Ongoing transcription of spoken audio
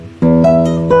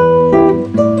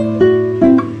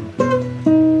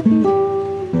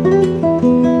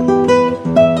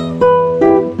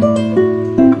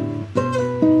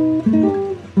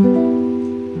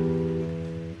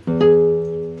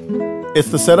It's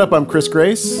The Setup. I'm Chris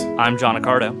Grace. I'm John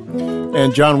Accardo.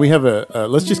 And John, we have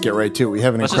let's just get right to it. We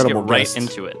have an incredible guest. Let's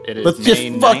just get right into it. It is let's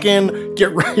just fucking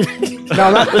get right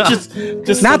No, let's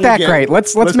just not that great.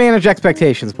 Let's manage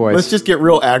expectations, boys. Let's just get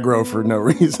real aggro for no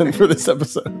reason for this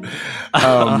episode.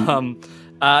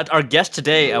 Our guest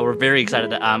today, we're very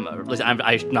excited to, listen, I'm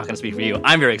not going to speak for you.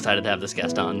 I'm very excited to have this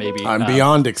guest on. Maybe I'm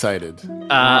beyond excited.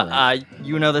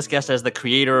 You know this guest as the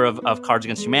creator of Cards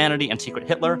Against Humanity and Secret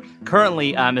Hitler.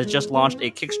 Currently, has just launched a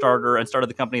Kickstarter and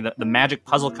started the company, the Magic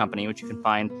Puzzle Company, which you can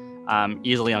find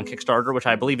easily on Kickstarter, which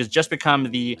I believe has just become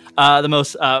the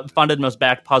most funded, most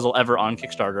backed puzzle ever on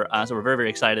Kickstarter. So we're very, very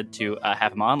excited to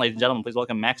have him on. Ladies and gentlemen, please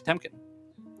welcome Max Temkin.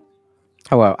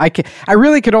 Hello. I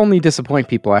really could only disappoint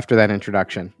people after that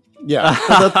introduction. Yeah,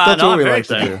 that's what we like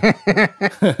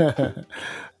to do.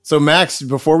 So, Max,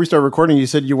 before we start recording, you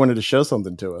said you wanted to show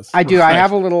something to us. I do. Right. I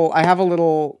have a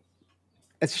little.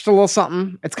 It's just a little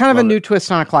something. It's kind of a new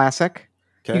twist on a classic.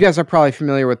 Okay. You guys are probably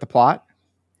familiar with the plot.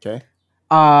 Okay.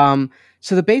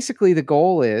 So basically the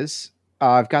goal is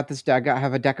I've got this deck. I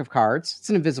have a deck of cards. It's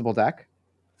an invisible deck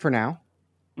for now.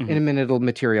 Mm-hmm. In a minute, it'll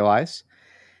materialize.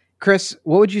 Chris,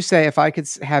 what would you say if I could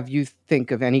have you think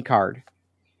of any card?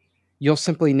 You'll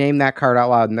simply name that card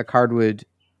out loud, and the card would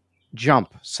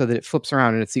jump so that it flips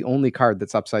around, and it's the only card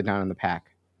that's upside down in the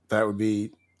pack. That would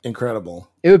be incredible.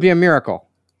 It would be a miracle.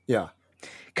 Yeah.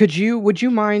 Would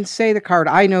you mind say the card?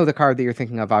 I know the card that you're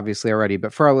thinking of, obviously, already,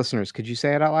 but for our listeners, could you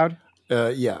say it out loud?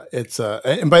 Yeah, it's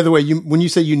and by the way, when you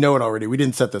say you know it already, we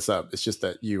didn't set this up. It's just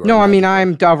that you. No, I mean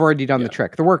I've already done the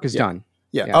trick. The work is done.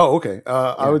 Yeah. Oh, okay.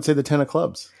 I would say the 10 of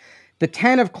clubs. The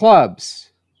 10 of clubs.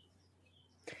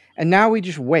 And now we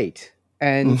just wait.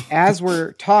 And as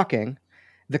we're talking,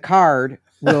 the card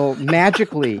will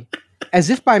magically, as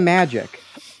if by magic,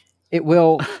 it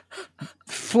will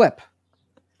flip,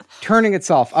 turning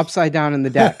itself upside down in the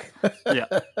deck. Yeah.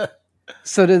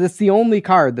 So that it's the only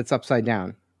card that's upside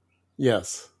down.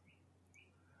 Yes.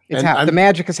 The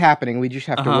magic is happening. We just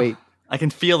have to wait. I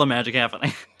can feel the magic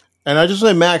happening. And I just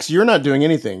say, Max, you're not doing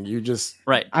anything. You just...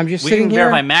 Right. I'm just we sitting can here.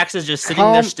 Verify Max is just sitting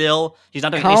there still. He's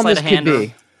not doing any sleight of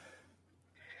hand.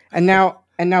 And now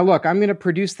look, I'm going to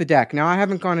produce the deck. Now, I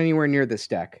haven't gone anywhere near this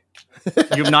deck.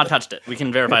 You've not touched it. We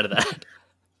can verify to that.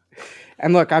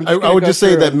 And look, I would just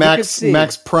say that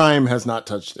Max Prime has not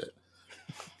touched it.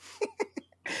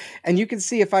 And you can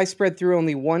see if I spread through,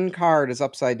 only one card is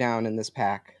upside down in this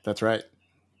pack. That's right.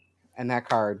 And that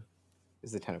card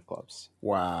is the 10 of clubs.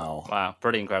 Wow. Wow.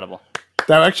 Pretty incredible.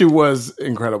 That actually was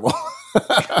incredible.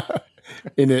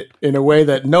 in a way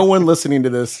that no one listening to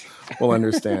this will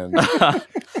understand.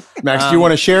 Max, do you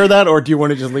want to share that, or do you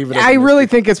want to just leave it? I really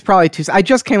think it's probably too. I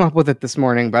just came up with it this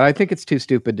morning, but I think it's too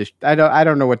stupid to. I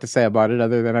don't know what to say about it,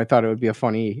 other than I thought it would be a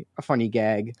funny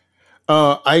gag.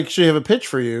 I actually have a pitch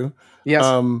for you. Yes.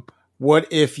 What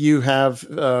if you have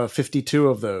 52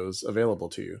 of those available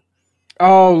to you?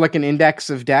 Oh, like an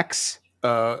index of decks?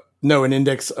 No, an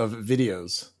index of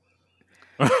videos.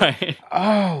 Right.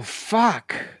 Oh,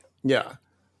 fuck. Yeah.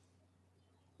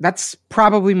 That's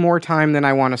probably more time than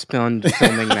I want to spend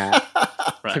filming that,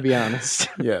 right. To be honest.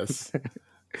 Yes.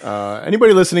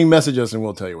 Anybody listening, message us and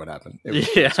we'll tell you what happened.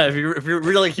 If you're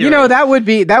really curious. You know, that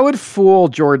would fool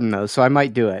Jordan, though, so I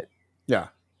might do it. Yeah.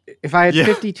 If I had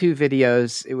 52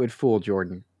 videos, it would fool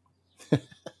Jordan.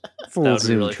 Full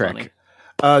Zoom really trick.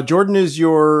 Funny. Jordan is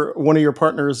one of your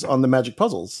partners on the Magic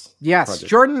Puzzles. Yes,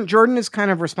 project. Jordan is kind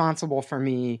of responsible for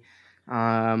me,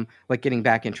 like getting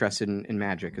back interested in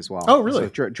Magic as well. Oh,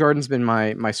 really? So Jordan's been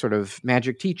my sort of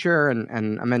Magic teacher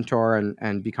and a mentor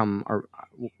and become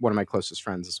one of my closest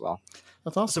friends as well.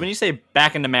 That's awesome. So when you say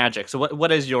back into Magic, so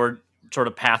what is your sort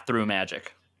of path through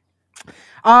Magic?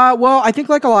 Well, I think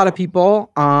like a lot of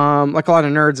people, like a lot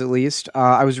of nerds at least,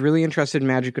 I was really interested in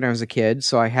Magic when I was a kid.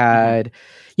 So I had,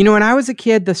 when I was a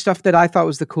kid, the stuff that I thought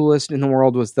was the coolest in the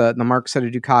world was the Mark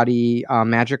Ducati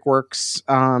Magic Works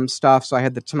stuff. So I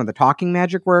had some of the talking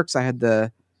Magic Works. I had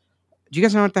do you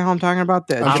guys know what the hell I'm talking about?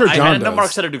 I'm sure John I know Mark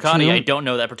Ducati. I don't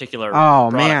know that particular. Oh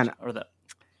product man, or that.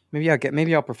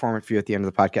 Maybe I'll perform it for you at the end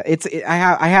of the podcast.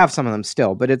 I have some of them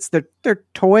still, but they're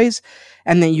toys,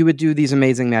 and then you would do these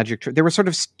amazing magic tricks. They were sort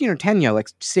of Tenyo, like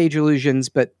stage illusions,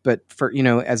 but for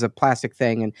as a plastic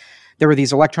thing, and there were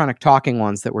these electronic talking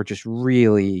ones that were just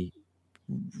really,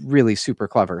 really super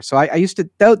clever. So I used to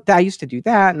do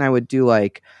that, and I would do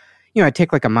like, I'd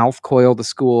take like a mouth coil to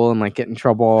school and like get in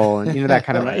trouble, and that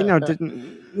kind of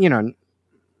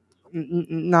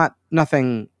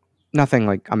nothing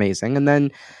like amazing. And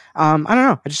then, I don't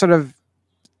know. I just sort of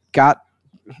got,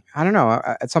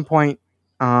 at some point,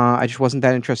 I just wasn't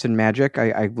that interested in magic.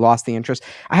 I lost the interest.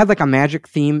 I had like a magic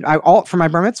themed. For my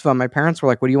bar mitzvah, my parents were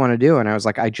like, "What do you want to do?" And I was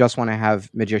like, "I just want to have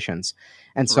magicians."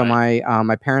 And so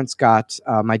my parents got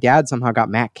my dad somehow got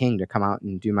Matt King to come out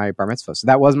and do my bar mitzvah. So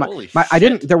that was my I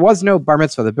didn't. There was no bar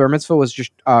mitzvah. The bar mitzvah was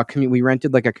just we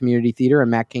rented like a community theater, and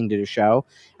Matt King did a show.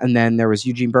 And then there was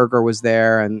Eugene Berger was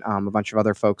there, and a bunch of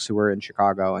other folks who were in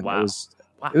Chicago. And it was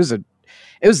the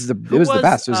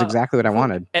best. It was exactly what I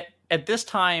wanted. At this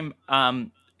time,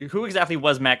 who exactly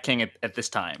was Matt King at this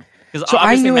time? Because so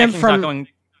I knew Matt him from.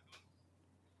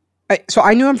 So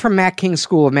I knew him from Matt King's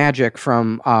School of Magic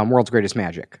from World's Greatest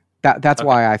Magic. That's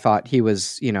why I thought he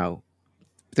was,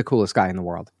 the coolest guy in the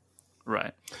world.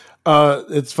 Right.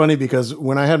 It's funny because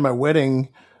when I had my wedding,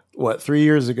 3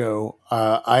 years ago,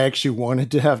 I actually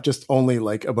wanted to have just only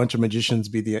like a bunch of magicians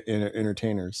be the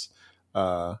entertainers.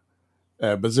 But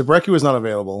Zabrecki was not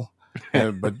available,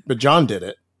 but John did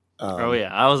it.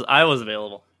 I was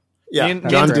available. Yeah, me and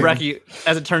Zabrecki,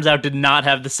 as it turns out, did not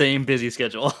have the same busy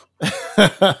schedule.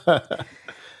 But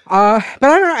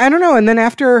I don't know. And then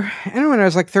when I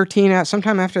was like 13,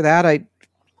 sometime after that, I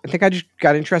think I just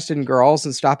got interested in girls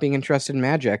and stopped being interested in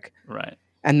magic. Right.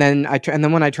 And then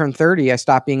when I turned 30, I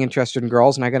stopped being interested in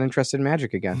girls and I got interested in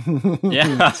magic again.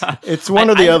 Yeah, it's one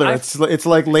or the other. It's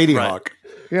like Lady Hawk.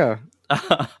 Yeah.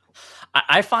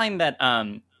 I find that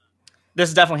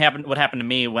this definitely what happened to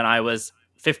me when I was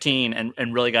 15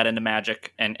 and really got into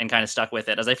magic and kind of stuck with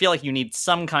it. As I feel like you need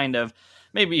some kind of,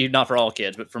 maybe not for all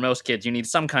kids, but for most kids, you need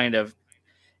some kind of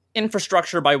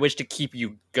infrastructure by which to keep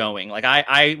you going. Like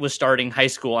I was starting high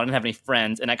school, I didn't have any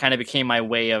friends, and that kind of became my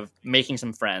way of making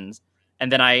some friends.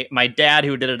 And then my dad,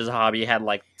 who did it as a hobby, had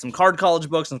like some Card College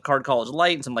books, some Card College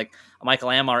Light, and some like Michael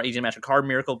Amar, Easy to Master Card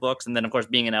Miracle books. And then, of course,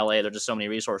 being in LA, there's just so many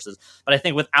resources. But I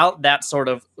think without that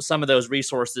some of those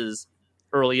resources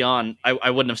early on,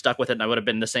 I wouldn't have stuck with it, and I would have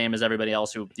been the same as everybody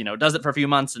else who, does it for a few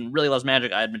months and really loves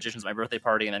magic. I had magicians at my birthday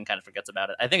party and then kind of forgets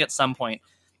about it. I think at some point,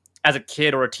 as a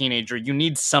kid or a teenager, you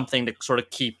need something to sort of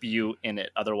keep you in it.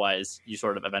 Otherwise, you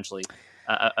sort of eventually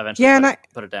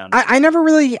put it down. I never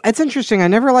really, it's interesting. I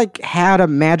never like had a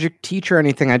magic teacher or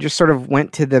anything. I just sort of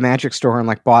went to the magic store and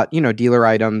like bought, dealer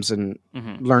items and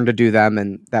learned to do them.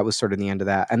 And that was sort of the end of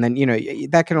that. And then,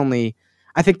 that can only,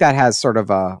 I think that has sort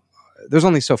of there's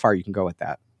only so far you can go with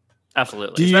that.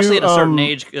 Absolutely. Especially at a certain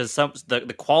age, because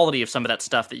the quality of some of that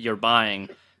stuff that you're buying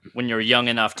when you're young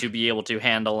enough to be able to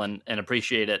handle and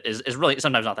appreciate it is really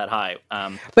sometimes not that high.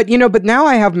 But now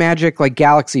I have magic like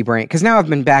Galaxy Brain, because now I've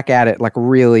been back at it like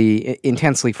really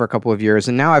intensely for a couple of years,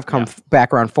 and now I've come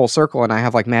back around full circle, and I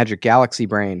have like Magic Galaxy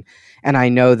Brain, and I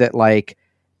know that like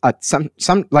some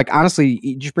like honestly,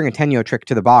 you just bring a Tenyo trick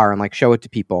to the bar and like show it to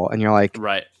people, and you're like,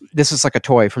 right, this is like a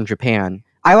toy from Japan.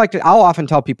 I'll often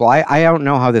tell people I don't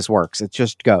know how this works. It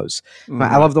just goes. Mm-hmm.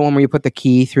 I love the one where you put the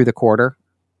key through the quarter.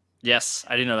 Yes,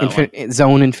 I didn't know that one.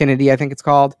 Zone Infinity, I think it's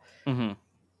called. Mm-hmm.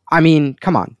 I mean,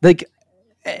 come on. Like,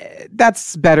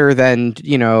 that's better than,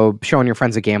 showing your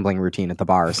friends a gambling routine at the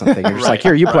bar or something. You're just like,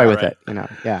 here, you play with it.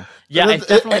 Yeah. Yeah,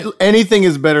 anything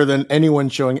is better than anyone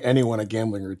showing anyone a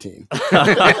gambling routine.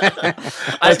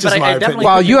 That's just my opinion.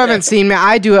 Well, you haven't seen me.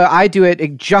 I do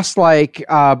it just like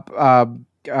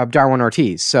Darwin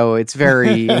Ortiz, so it's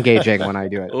very engaging when I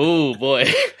do it. Oh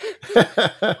boy.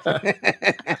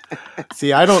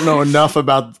 See, I don't know enough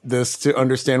about this to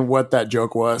understand what that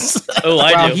joke was.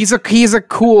 I do. He's a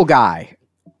cool guy,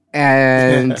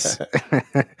 and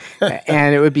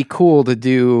and it would be cool to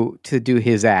do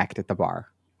his act at the bar.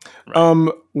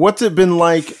 Right. What's it been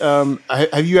like?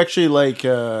 Have you actually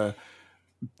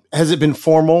has it been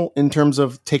formal in terms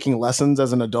of taking lessons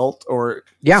as an adult, or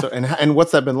and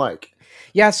what's that been like?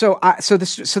 Yeah,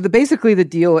 basically the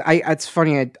deal. It's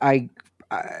funny. I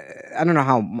don't know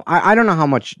how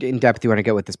much in depth you want to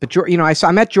get with this, but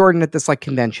I met Jordan at this like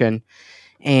convention,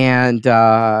 and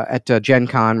at Gen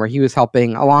Con, where he was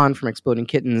helping Alon from Exploding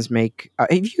Kittens make.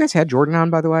 Have you guys had Jordan on,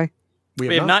 by the way?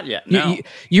 We have not yet. No.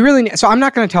 You really so I'm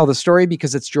not going to tell the story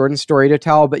because it's Jordan's story to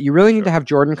tell, but you really need to have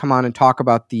Jordan come on and talk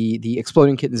about the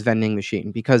Exploding Kittens vending machine,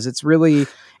 because it's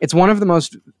one of the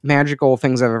most magical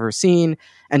things I've ever seen,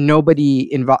 and nobody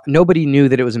knew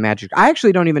that it was a magic. I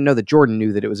actually don't even know that Jordan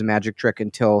knew that it was a magic trick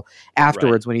until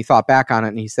afterwards, when he thought back on it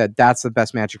and he said, "That's the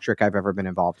best magic trick I've ever been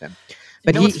involved in."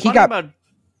 But he got.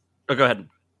 Go ahead.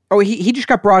 Oh, he just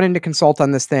got brought in to consult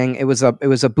on this thing. It was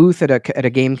a booth at a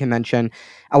game convention.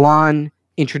 Alon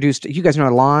introduced. You guys know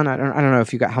Alon? I don't know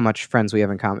if you got how much friends we have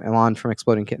in common. Alon from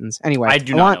Exploding Kittens. Anyway, I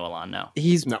do not know Alon. No,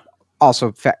 he's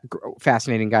also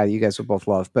fascinating guy that you guys would both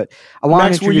love. But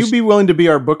Alon, Max, will you be willing to be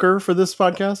our booker for this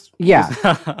podcast? Yeah,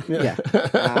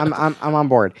 I'm on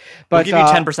board. But we'll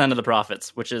give you 10% of the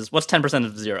profits, which is what's 10%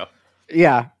 of 0.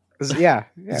 Yeah. Yeah.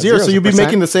 Zero. So you'd be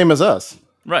making the same as us.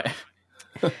 Right.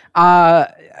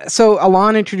 So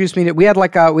Alon introduced me to, we had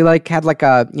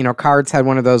cards had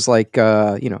one of those we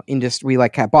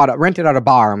rented out a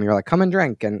bar and we were like, come and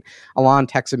drink. And Alon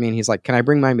texted me and he's like, can I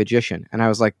bring my magician? And I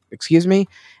was like, excuse me?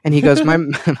 And he goes, my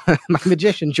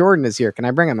magician Jordan is here. Can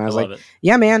I bring him? And I was like,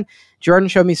 yeah, man. Jordan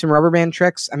showed me some rubber band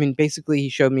tricks. I mean, basically he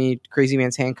showed me Crazy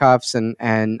Man's handcuffs and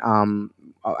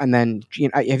then,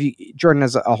 Jordan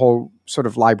has a whole sort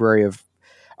of library of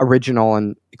original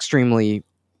and extremely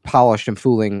polished and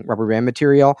fooling rubber band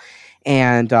material,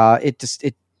 and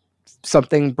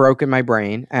something broke in my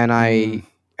brain, and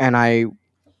I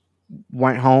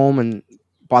went home and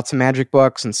bought some magic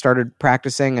books and started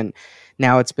practicing, and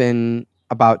now it's been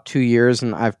about 2 years,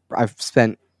 and I've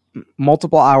spent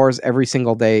multiple hours every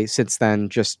single day since then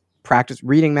just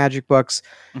reading magic books,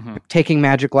 taking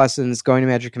magic lessons, going to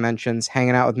magic conventions,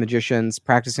 hanging out with magicians,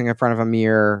 practicing in front of a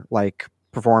mirror, like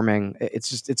performing.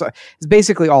 It's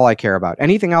basically all I care about.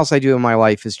 Anything else I do in my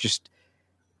life is just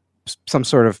some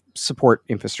sort of support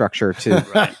infrastructure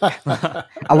to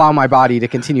allow my body to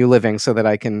continue living so that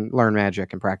I can learn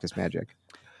magic and practice magic.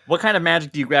 What kind of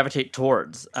magic do you gravitate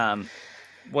towards?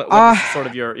 What is sort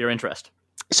of your interest?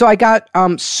 So I got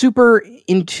super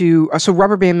into so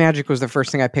rubber band magic was the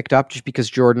first thing I picked up just because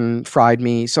Jordan fried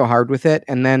me so hard with it,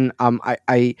 and then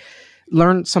I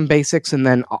learned some basics, and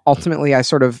then ultimately I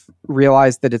sort of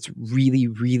realized that it's really,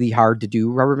 really hard to do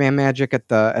rubber band magic at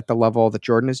the level that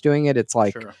Jordan is doing it. It's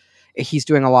like he's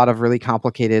doing a lot of really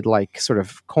complicated, like sort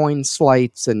of coin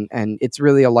sleights, and it's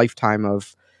really a lifetime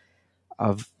of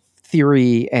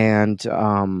theory and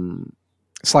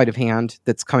sleight of hand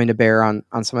that's coming to bear on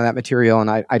some of that material, and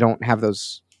I don't have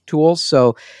those tools,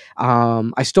 so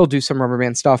I still do some rubber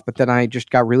band stuff, but then I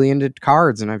just got really into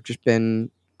cards, and I've just been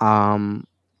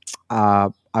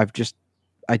I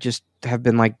just have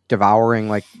been like devouring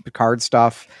like the card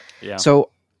stuff. Yeah. So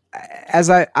as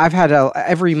I've had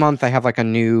every month I have like a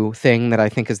new thing that I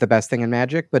think is the best thing in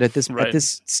Magic, but at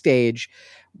this stage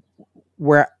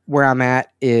where I'm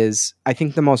at is I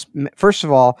think the most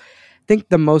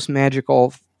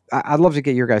magical. I'd love to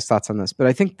get your guys' thoughts on this, but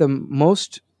I think the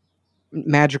most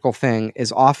magical thing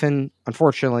is often,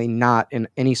 unfortunately, not in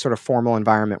any sort of formal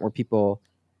environment where people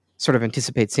sort of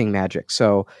anticipate seeing magic.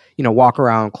 So, walk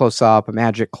around close up, a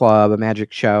magic club, a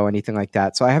magic show, anything like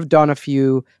that. So I have done a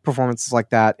few performances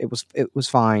like that. It was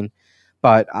fine,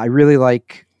 but I really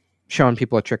like showing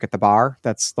people a trick at the bar.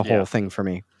 That's the whole thing for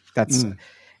me.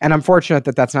 And I'm fortunate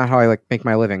that that's not how I like make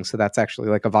my living. So that's actually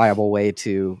like a viable way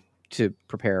to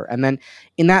prepare. And then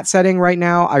in that setting right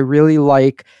now, I really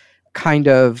like kind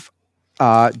of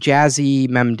jazzy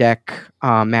mem deck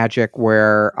magic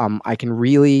where I can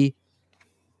really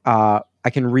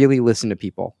listen to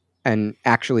people and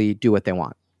actually do what they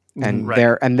want. And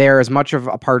they're as much of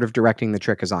a part of directing the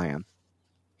trick as I am.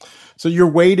 So you're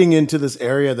wading into this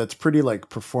area that's pretty like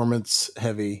performance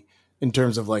heavy in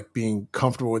terms of like being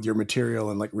comfortable with your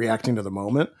material and like reacting to the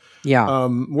moment. Yeah.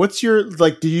 What's your,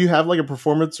 like, do you have like a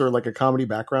performance or like a comedy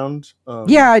background?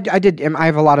 Yeah, I did. I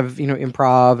have a lot of,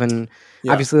 improv and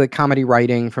obviously like comedy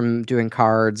writing from doing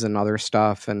cards and other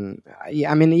stuff. And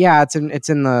it's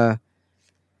in the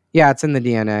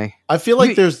DNA. I feel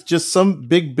like there's just some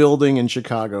big building in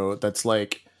Chicago that's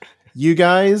like you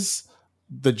guys,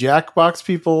 the Jackbox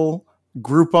people,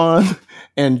 Groupon,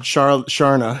 and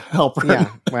Sharna help run.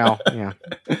 Yeah, well, yeah.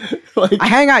 I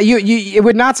hang out. You. It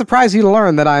would not surprise you to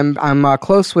learn that I'm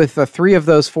close with 3 of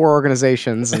those 4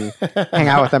 organizations and hang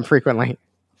out with them frequently.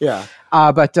 Yeah.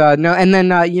 But no, and then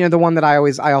the one that I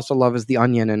also love is the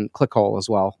Onion and Clickhole as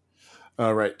well.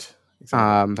 Right.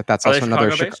 Exactly. But that's also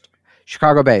another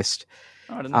Chicago-based?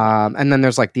 And then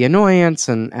there's like the Annoyance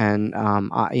and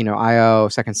IO,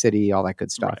 Second City, all that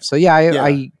good stuff. Right. So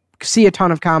I see a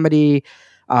ton of comedy,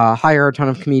 hire a ton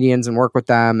of comedians and work with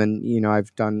them, and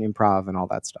I've done improv and all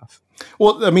that stuff.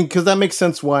 Well, I mean, because that makes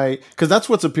sense. Why? Because that's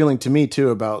what's appealing to me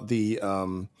too about the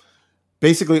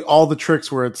basically all the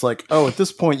tricks where it's like, oh, at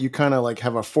this point you kind of like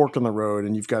have a fork in the road,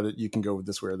 and you can go with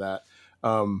this way or that,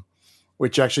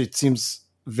 which actually seems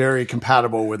very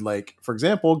compatible with, like, for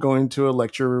example, going to a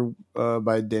lecture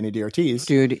by Danny D. Ortiz.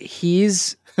 Dude,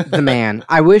 he's the man.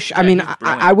 I wish. I mean,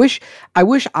 I wish.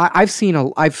 I've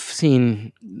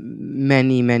seen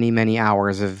many, many, many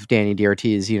hours of Danny D.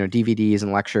 Ortiz, DVDs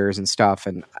and lectures and stuff.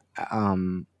 And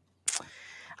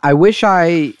I wish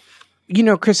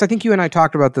Chris, I think you and I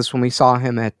talked about this when we saw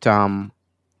him at some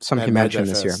convention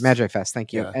this year, Magi Fest.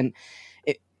 Thank you. Yeah. And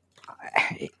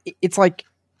it's like.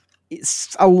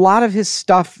 A lot of his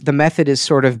stuff, the method is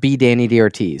sort of be Danny D.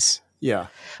 Ortiz. Yeah.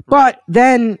 But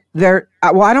then there,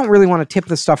 well, I don't really want to tip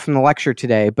the stuff from the lecture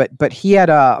today, but he had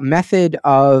a method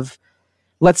of,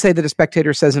 let's say that a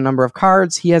spectator says a number of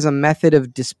cards. He has a method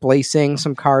of displacing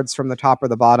some cards from the top or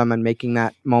the bottom and making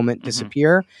that moment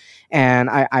disappear. And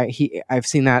I've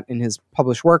seen that in his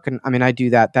published work. And I mean, I do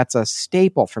that. That's a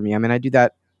staple for me. I mean, I do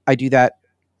that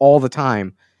all the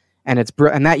time. And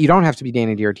and that you don't have to be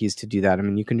Danny DeOrtiz to do that. I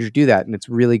mean, you can just do that, and it's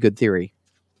really good theory.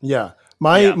 Yeah.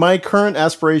 My current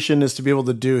aspiration is to be able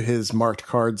to do his marked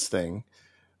cards thing.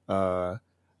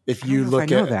 If you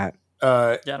look at that.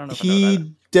 I don't know.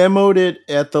 He demoed it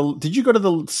at the. Did you go to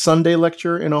the Sunday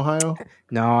lecture in Ohio?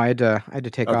 No, I had to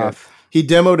take off. He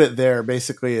demoed it there.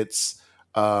 Basically, it's.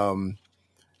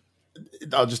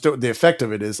 I'll just do it. The effect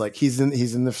of it is like he's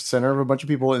in the center of a bunch of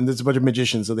people, and there's a bunch of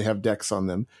magicians, so they have decks on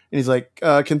them. And he's like,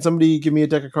 "Can somebody give me a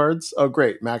deck of cards?" Oh,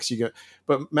 great, Max, you get.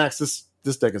 But Max, this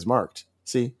deck is marked.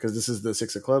 See, because this is the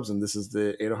 6 of clubs and this is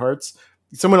the 8 of hearts.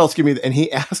 Someone else give me, and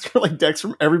he asked for like decks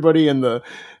from everybody in the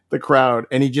crowd,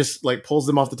 and he just like pulls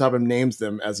them off the top and names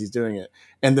them as he's doing it.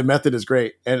 And the method is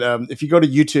great. And if you go to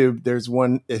YouTube, there's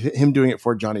one him doing it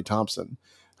for Johnny Thompson.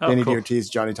 Danny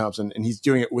DeOrtiz, Johnny Thompson, and he's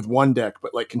doing it with one deck,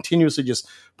 but like continuously just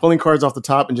pulling cards off the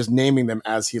top and just naming them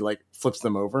as he like flips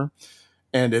them over.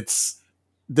 And it's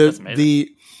the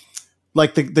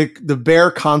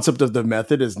bare concept of the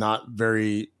method is not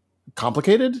very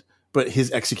complicated, but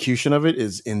his execution of it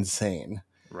is insane.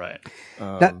 Right.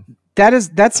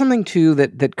 That's something too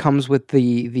that comes with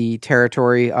the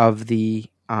territory of the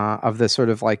sort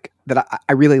of like that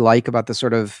I really like about the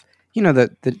sort of, you know, the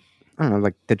I don't know,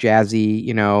 like the jazzy,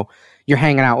 you know, you're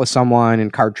hanging out with someone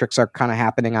and card tricks are kind of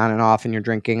happening on and off and you're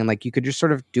drinking and like you could just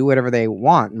sort of do whatever they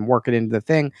want and work it into the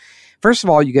thing. First of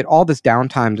all, you get all this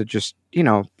downtime to just, you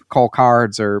know, call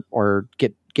cards or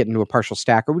get into a partial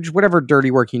stack or whatever dirty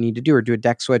work you need to do or do a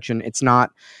deck switch. And it's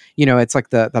not, you know, it's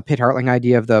like the Pitt Hartling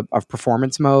idea of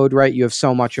performance mode, right? You have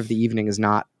so much of the evening is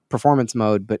not performance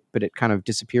mode, but it kind of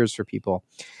disappears for people.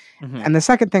 Mm-hmm. And the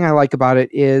second thing I like about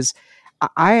it is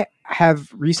I have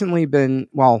recently been,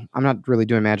 well, I'm not really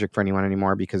doing Magic for anyone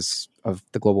anymore because of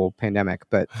the global pandemic,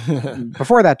 but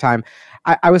before that time,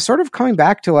 I was sort of coming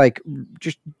back to like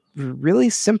just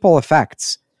really simple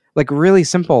effects, like really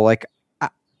simple. Like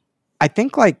I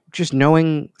think like just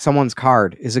knowing someone's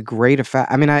card is a great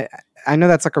effect. I mean, I know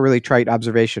that's like a really trite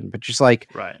observation, but just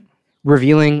like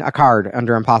revealing a card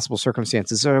under impossible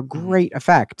circumstances is a great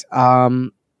effect.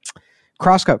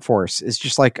 Crosscut force is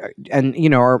just like, and you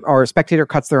know, or a spectator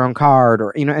cuts their own card,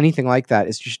 or you know, anything like that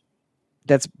is just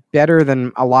that's better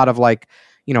than a lot of like,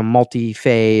 you know,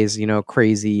 multi-phase, you know,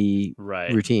 crazy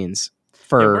routines.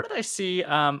 Where did I see?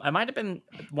 I might have been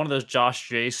one of those Josh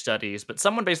J studies, but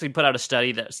someone basically put out a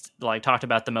study that like talked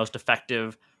about the most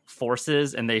effective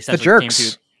forces, and they essentially came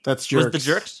to that's Jerks. Was the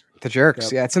Jerks? The Jerks,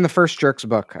 yep. Yeah, it's in the first Jerks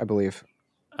book, I believe.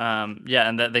 Yeah,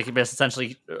 and that they could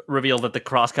essentially reveal that the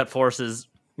crosscut force is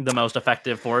the most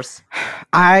effective force.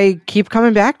 I keep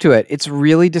coming back to it. It's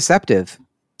really deceptive.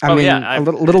 I mean, a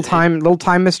little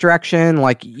time misdirection,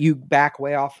 like you back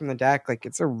way off from the deck. Like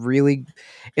it's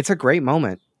a great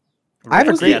moment.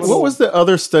 What was the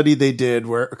other study they did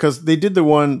where, because they did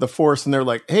the force and they're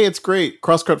like, hey, it's great.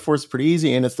 Crosscut force is pretty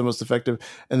easy and it's the most effective.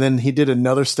 And then he did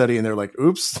another study and they're like,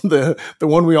 oops, the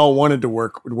one we all wanted to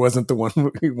work wasn't the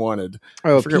one we wanted.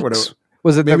 Oh, I forget what it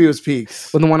was. Maybe it was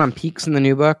Peaks. Was the one on Peaks in the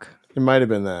new book? It might have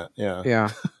been that. Yeah.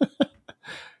 Yeah.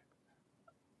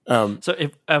 So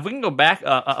if we can go back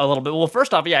a little bit, well,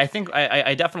 first off, yeah, I think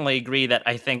I definitely agree that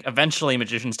I think eventually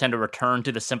magicians tend to return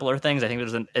to the simpler things. I think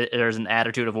there's an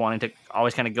attitude of wanting to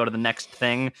always kind of go to the next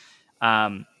thing,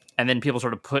 and then people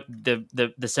sort of put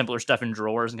the simpler stuff in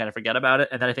drawers and kind of forget about it.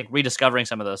 And then I think rediscovering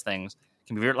some of those things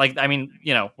can be weird. Like, I mean,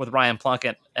 you know, with Ryan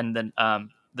Plunkett and then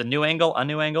a new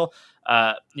angle.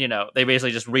 You know, they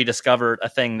basically just rediscovered a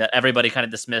thing that everybody kind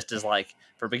of dismissed as like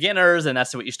for beginners, and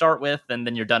that's what you start with, and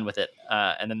then you're done with it,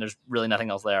 and then there's really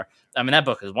nothing else there. I mean, that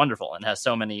book is wonderful and has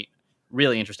so many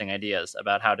really interesting ideas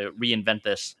about how to reinvent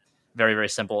this very, very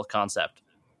simple concept.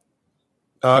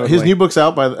 His new book's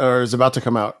out or is about to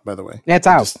come out, by the way. Yeah, it's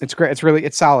out. It's great.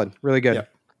 It's solid. Really good. Yeah.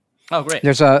 Oh, great.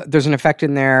 There's an effect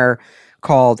in there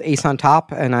called Ace on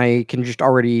Top, and I can just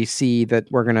already see that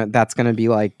that's gonna be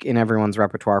like in everyone's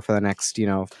repertoire for the next, you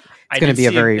know, it's gonna be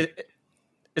a very.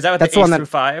 Is that what that's the Ace through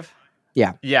 5?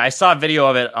 Yeah, yeah. I saw a video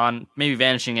of it on maybe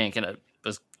Vanishing Ink, and it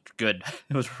was good.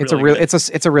 It was really good.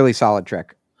 It's a really solid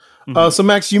trick. Mm-hmm. So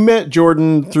Max, you met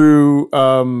Jordan through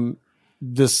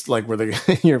this, like where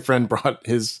your friend brought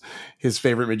his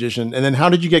favorite magician, and then how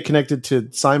did you get connected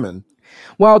to Simon?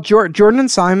 Well, Jordan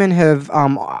and Simon have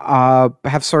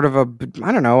sort of a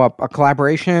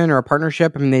collaboration or a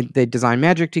partnership. I mean, they design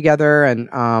magic together,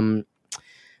 and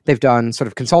They've done sort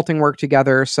of consulting work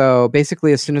together. So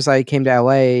basically, as soon as I came to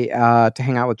LA to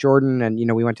hang out with Jordan, and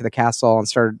we went to the castle and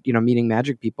started meeting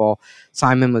magic people,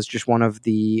 Simon was just one of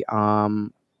the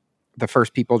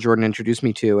first people Jordan introduced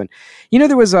me to. And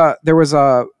there was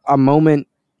a moment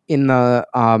in the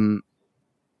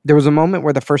there was a moment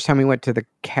where the first time we went to the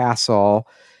castle,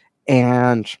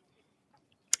 and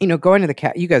going to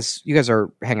the you guys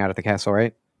are hang out at the castle,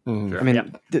 right? Mm-hmm. I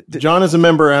mean, John is a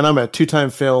member, and I'm a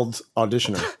 2-time failed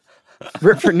auditioner.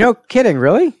 No kidding,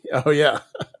 really? Oh yeah.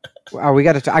 Oh, we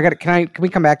got to. Can we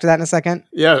come back to that in a second?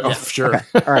 Yeah. Oh, sure.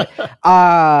 Okay. All right.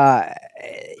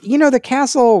 The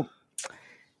castle.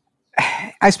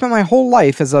 I spent my whole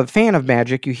life as a fan of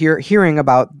magic. Hearing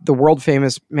about the world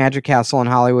famous Magic Castle in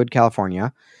Hollywood,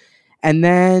 California, and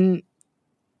then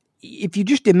if you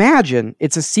just imagine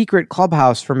it's a secret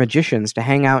clubhouse for magicians to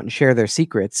hang out and share their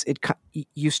secrets,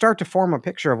 you start to form a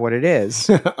picture of what it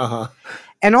is. Uh-huh.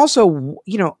 And also,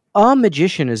 a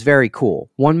magician is very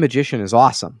cool. One magician is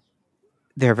awesome.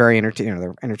 They're very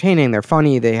they're entertaining, they're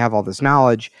funny, they have all this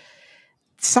knowledge.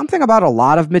 Something about a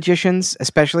lot of magicians,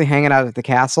 especially hanging out at the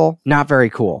castle, not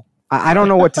very cool. I don't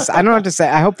know what to say. I don't know what to say.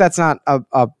 I hope that's not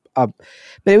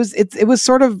but it was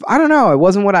sort of, I don't know. It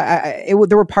wasn't what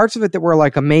there were parts of it that were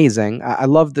like amazing. I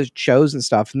loved the shows and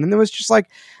stuff. And then there was just like,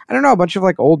 I don't know, a bunch of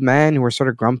like old men who were sort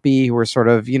of grumpy, who were sort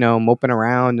of, moping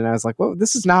around. And I was like, well,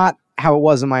 this is not how it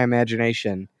was in my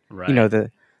imagination. Right.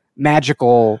 The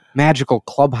magical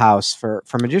clubhouse for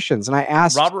magicians. And I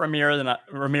asked Robert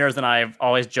Ramirez and I have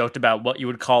always joked about what you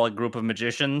would call a group of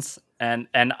magicians, and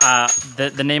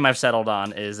the name I've settled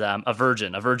on is a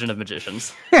virgin of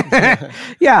magicians.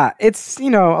 Yeah, it's a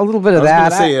little bit of that. I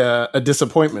was going to say a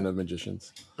disappointment of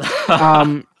magicians.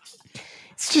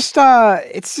 It's just I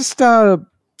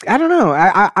don't know.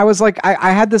 I was like,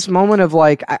 I had this moment of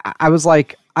like, I was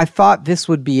like, I thought this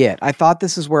would be it. I thought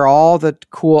this is where all the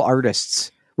cool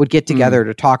artists would get together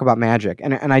to talk about magic.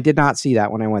 And I did not see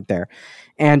that when I went there.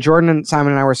 And Jordan and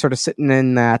Simon and I were sort of sitting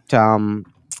in that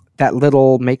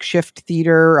little makeshift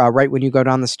theater right when you go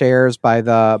down the stairs by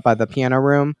the piano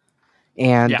room,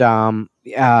 and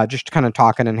just kind of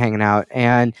talking and hanging out.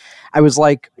 And I was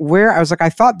like, I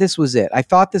thought this was it. I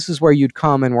thought this is where you'd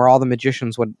come and where all the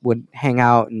magicians would hang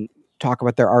out and talk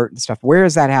about their art and stuff. Where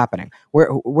is that happening? Who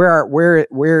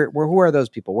are those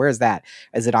people? Where is that?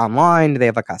 Is it online? Do they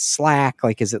have like a Slack?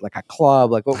 Like, is it like a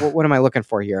club? Like, what am I looking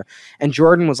for here? And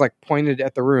Jordan was like pointed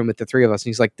at the room at the three of us,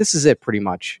 and he's like, this is it pretty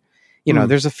much.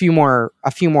 There's a few more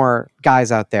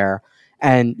guys out there,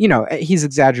 and he's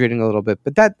exaggerating a little bit,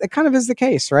 but that kind of is the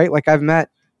case, right? Like I've met,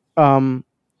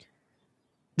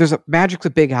 magic's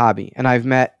a big hobby, and I've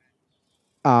met,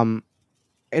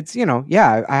 it's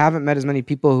I haven't met as many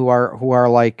people who are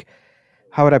like,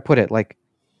 how would I put it, like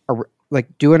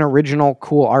doing original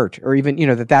cool art, or even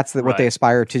that's what they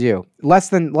aspire to do. Less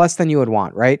than you would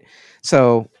want, right?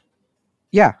 So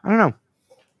yeah, I don't know.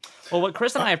 Well, what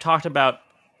Chris and I have talked about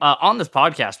on this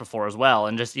podcast before as well,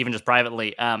 and just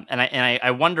privately, and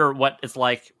I wonder what it's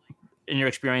like in your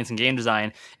experience in game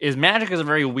design, is magic is a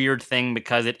very weird thing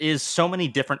because it is so many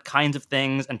different kinds of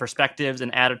things and perspectives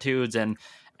and attitudes and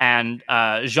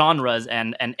genres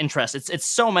and interests. It's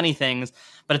so many things,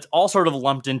 but it's all sort of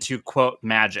lumped into, quote,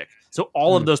 magic. So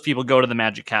all of those people go to the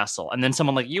Magic Castle, and then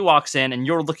someone like you walks in and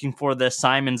you're looking for the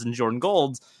Simons and Jordan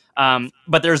Golds,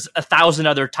 but there's 1,000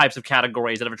 other types of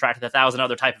categories that have attracted 1,000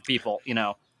 other type of people,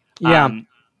 Yeah.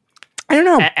 I don't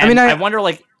know. I wonder,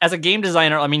 like, as a game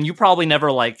designer, I mean, you probably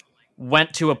never like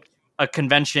went to a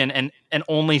convention and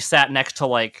only sat next to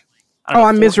like,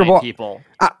 I'm miserable. People.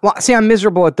 I'm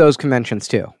miserable at those conventions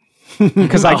too,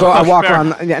 because I walk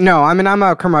around. No, I mean, I'm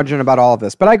a curmudgeon about all of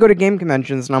this, but I go to game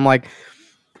conventions and I'm like,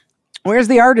 where's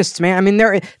the artists, man? I mean,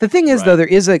 the thing is, though,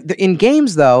 in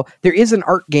games, though, there is an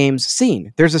art games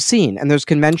scene. There's a scene, and there's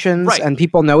conventions, and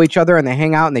people know each other, and they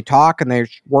hang out, and they talk, and their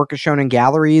work is shown in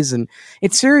galleries, and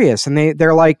it's serious, and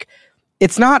they're like,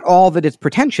 it's not all that it's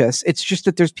pretentious. It's just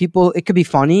that there's people. It could be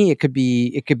funny. It could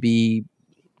be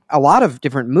a lot of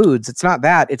different moods. It's not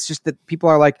that. It's just that people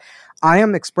are like, I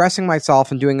am expressing myself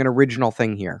and doing an original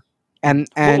thing here. And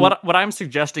what I'm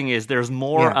suggesting is there's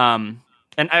more.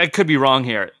 And I could be wrong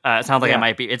here. It sounds like I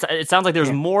might be. It sounds like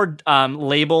there's more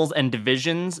labels and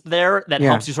divisions there that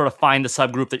helps you sort of find the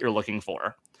subgroup that you're looking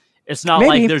for. It's not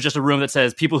like there's just a room that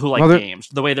says people who like games.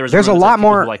 The way there's a lot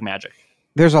more people who like magic.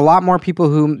 There's a lot more people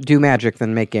who do magic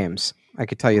than make games. I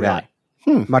could tell you that.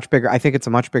 Much bigger. I think it's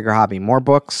a much bigger hobby. More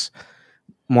books,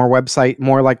 more website,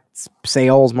 more like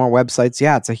sales, more websites.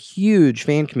 Yeah, it's a huge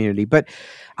fan community. But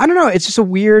I don't know. It's just a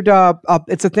weird.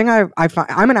 It's a thing I find.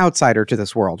 I'm an outsider to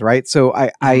this world, right? So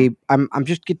I'm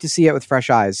just get to see it with fresh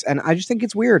eyes, and I just think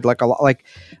it's weird. Like a lot, like,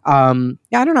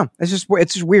 yeah, I don't know. It's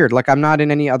just weird. Like I'm not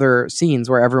in any other scenes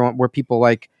where people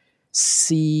like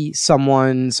see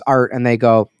someone's art and they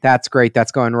go, "That's great.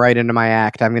 That's going right into my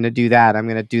act. I'm going to do that. I'm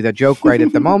going to do the joke right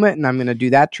at the moment, and I'm going to do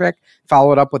that trick.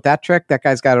 Follow it up with that trick. That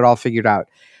guy's got it all figured out."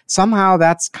 Somehow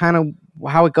that's kind of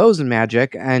how it goes in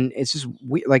magic, and it's just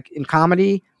like in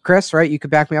comedy. Chris, right? You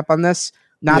could back me up on this.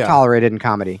 Not tolerated in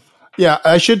comedy. Yeah,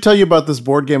 I should tell you about this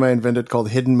board game I invented called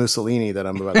Hidden Mussolini that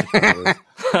I'm about to play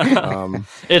with.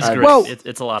 It's great. Well,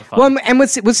 it's a lot of fun. Well, and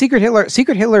with Secret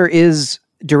Hitler is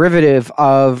derivative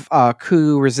of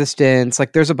coup resistance.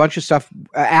 Like there's a bunch of stuff.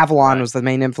 Avalon was the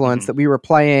main influence that we were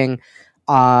playing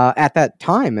at that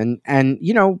time, and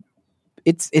you know,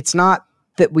 it's not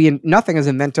that nothing is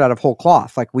invented out of whole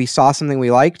cloth. Like we saw something we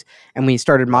liked and we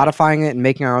started modifying it and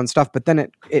making our own stuff. But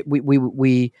then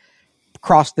we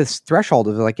crossed this threshold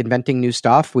of like inventing new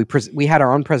stuff. We had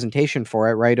our own presentation for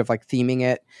it, right? Of like theming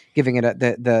it, giving it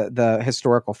the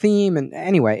historical theme. And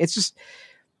anyway, it's just,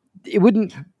 it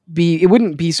wouldn't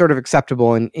be sort of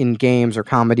acceptable in games or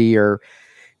comedy or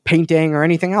painting or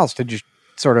anything else to just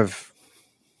sort of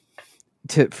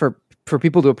for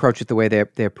people to approach it the way they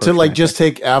approach to like magic. Just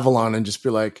take Avalon and just be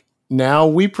like, now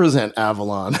we present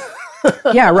Avalon.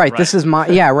 Yeah, right. This is my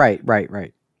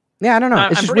right. Yeah, I don't know. It's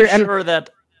I'm just pretty weird. sure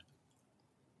that.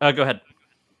 Go ahead.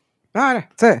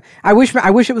 I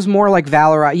wish it was more like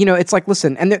Valorant. You know, it's like,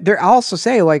 listen, and they're also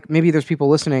say like maybe there's people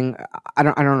listening. I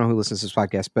don't know who listens to this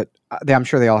podcast, but I'm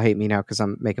sure they all hate me now because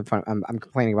I'm making fun. I'm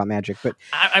complaining about magic. But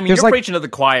I mean, you're preaching to the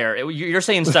choir. You're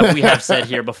saying stuff we have said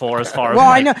here before, as far as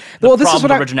I know. Well, this is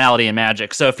what originality in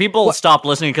magic. So if people stop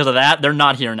listening because of that, they're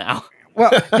not here now. Well,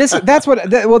 this is what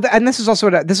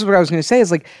I was going to say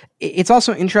is like, it's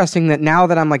also interesting that now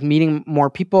that I'm like meeting more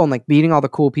people and like meeting all the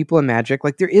cool people in magic,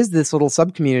 like there is this little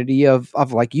sub community of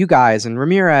like you guys and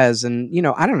Ramirez and, you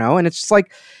know, I don't know. And it's just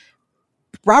like,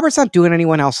 Robert's not doing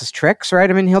anyone else's tricks, right?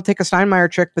 I mean, he'll take a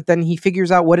Steinmeier trick, but then he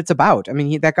figures out what it's about. I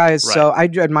mean, that guy is I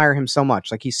admire him so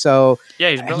much. Like he's so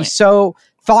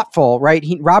thoughtful, right?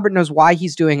 Robert knows why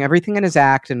he's doing everything in his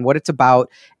act and what it's about.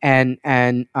 And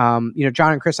you know,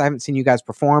 John and Chris, I haven't seen you guys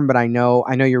perform, but I know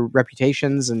your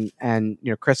reputations and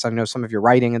you know, Chris, I know some of your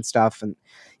writing and stuff. And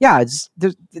yeah, it's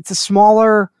a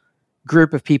smaller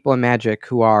group of people in magic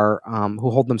who are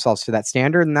who hold themselves to that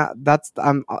standard, and that's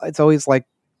it's always like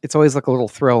a little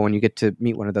thrill when you get to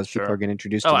meet one of those people or get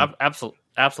introduced to them.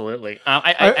 Absolutely.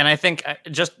 I think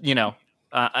just, you know,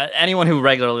 anyone who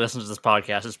regularly listens to this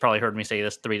podcast has probably heard me say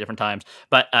this 3 different times,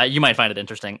 but you might find it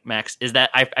interesting, Max, is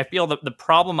that I feel that the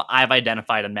problem I've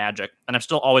identified in magic, and I'm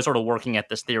still always sort of working at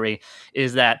this theory,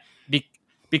 is that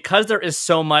because there is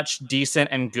so much decent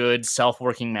and good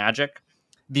self-working magic,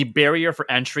 the barrier for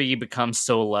entry becomes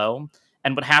so low.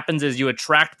 And what happens is you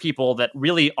attract people that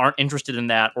really aren't interested in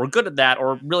that or good at that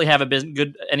or really have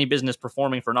any business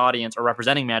performing for an audience or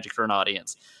representing magic for an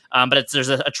audience. But there's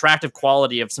an attractive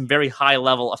quality of some very high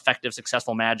level, effective,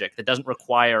 successful magic that doesn't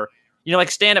require, you know, like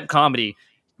stand-up comedy.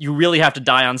 You really have to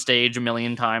die on stage a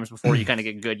million times before you kind of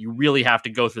get good. You really have to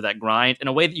go through that grind in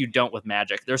a way that you don't with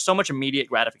magic. There's so much immediate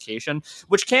gratification,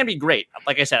 which can be great.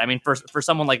 Like I said, I mean, for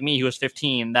someone like me who was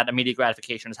 15, that immediate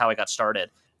gratification is how I got started.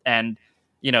 And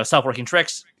you know, self-working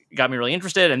tricks got me really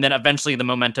interested, and then eventually the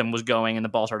momentum was going and the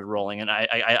ball started rolling, and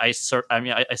I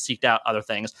seeked out other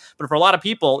things. But for a lot of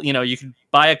people, you know, you can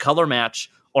buy a color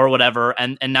match or whatever,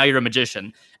 and now you're a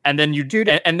magician. And then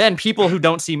and then people who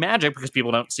don't see magic, because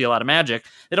people don't see a lot of magic,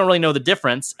 they don't really know the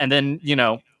difference. And then, you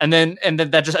know, and then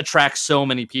that just attracts so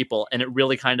many people, and it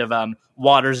really kind of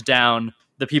waters down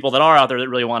the people that are out there that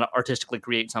really want to artistically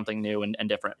create something new and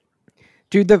different.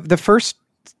 Dude, the first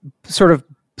sort of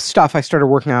stuff I started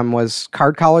working on was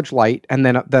Card College Light, and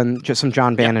then just some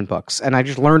John Bannon books, and I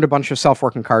just learned a bunch of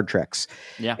self-working card tricks.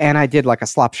 Yeah, and I did like a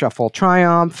Slop Shuffle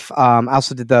Triumph. I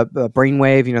also did the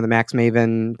Brainwave, you know, the Max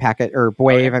Maven packet or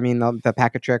Wave. I mean the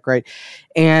packet trick, right?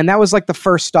 And that was like the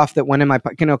first stuff that went in my,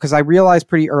 you know, because I realized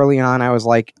pretty early on I was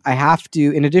like, I have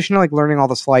to, in addition to like learning all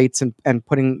the sleights and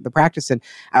putting the practice in,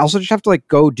 I also just have to like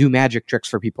go do magic tricks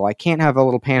for people. I can't have a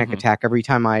little panic attack every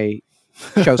time I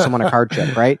show someone a card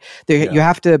trick, right? You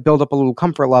have to build up a little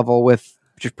comfort level with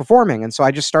just performing. And so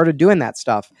I just started doing that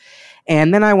stuff.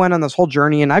 And then I went on this whole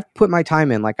journey, and I've put my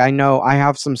time in. Like, I know I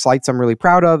have some sleights I'm really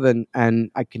proud of, and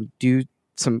I can do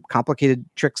some complicated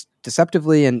tricks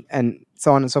deceptively and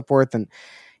so on and so forth. And,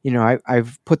 you know,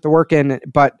 I've put the work in,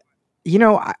 but you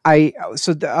know,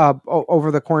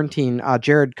 over the quarantine,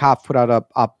 Jared Kopp put out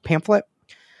a pamphlet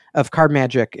of card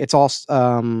magic. It's all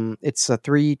it's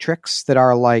 3 tricks that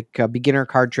are like beginner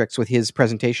card tricks with his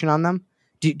presentation on them.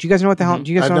 Do you guys know what the hell?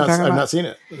 Do you guys know what I'm talking about? I've not seen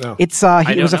it. No. It's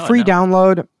it was a free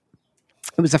download.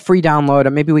 It was a free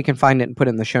download. Maybe we can find it and put it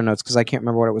in the show notes because I can't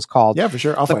remember what it was called. Yeah, for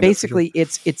sure. But basically,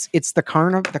 it's the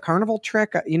carnival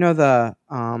trick. You know, the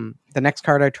next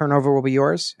card I turn over will be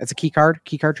yours. It's a key card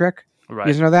trick. Right.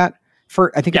 You guys know that?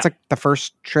 I think it's like the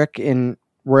first trick in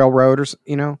Royal Road, or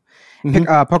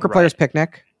Poker Player's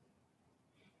Picnic,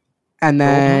 and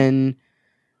then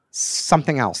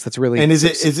something else that's really. And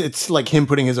it's like him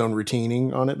putting his own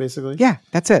routining on it, basically? Yeah,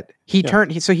 that's it. He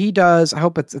does. I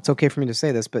hope it's okay for me to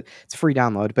say this, but it's a free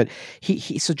download. But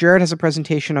so Jared has a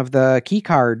presentation of the key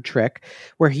card trick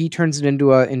where he turns it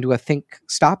into a think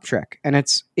stop trick, and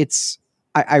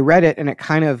I read it and I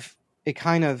kind of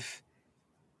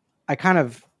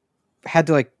had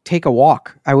to like take a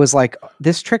walk. I was like,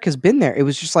 this trick has been there. It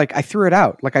was just like I threw it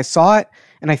out. Like I saw it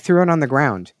and I threw it on the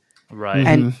ground.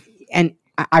 Right. And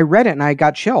I read it and I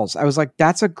got chills. I was like,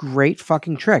 that's a great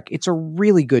fucking trick. It's a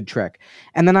really good trick.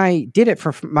 And then I did it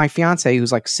for my fiance,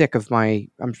 who's like sick of my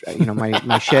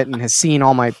shit and has seen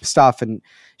all my stuff, and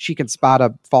she can spot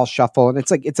a false shuffle, and it's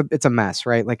like it's a mess,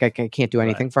 right? Like I can't do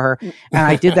anything for her. And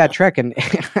I did that trick, and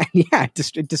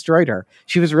it destroyed her.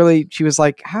 She was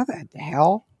like, how the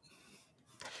hell?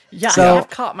 Yeah, so, I've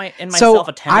caught myself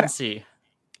a tendency.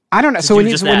 I don't know. So when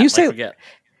you say. Forget.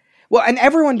 Well, and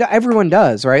everyone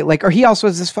does, right? Like, or he also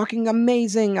has this fucking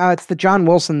amazing. It's the John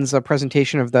Wilson's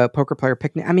presentation of the Poker Player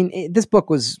Picnic. I mean, this book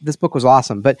was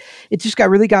awesome, but it just got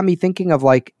me thinking of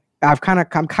like I'm kind of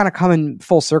coming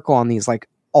full circle on these like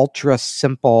ultra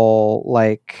simple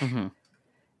like,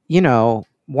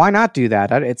 why not do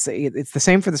that? It's the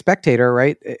same for the spectator,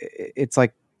 right? It's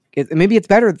like maybe it's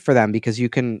better for them because you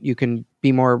can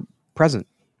be more present,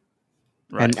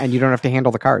 right? And you don't have to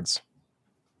handle the cards.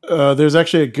 There's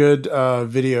actually a good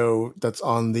video that's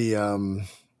on the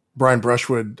Brian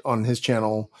Brushwood on his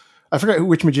channel. I forgot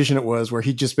which magician it was, where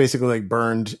he just basically like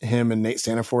burned him and Nate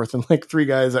Staniforth and like 3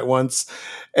 guys at once.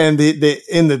 And they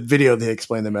in the video they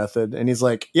explain the method, and he's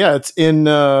like, yeah, it's in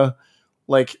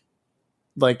like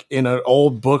in an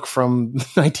old book from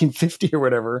 1950 or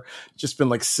whatever, just been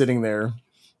like sitting there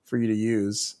for you to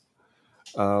use.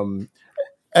 John,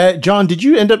 did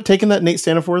you end up taking that Nate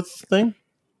Staniforth thing?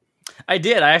 I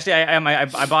did.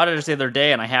 I bought it just the other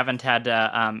day, and I haven't had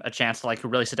a chance to like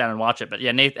really sit down and watch it. But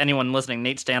yeah, anyone listening,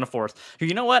 Nate Staniforth, who,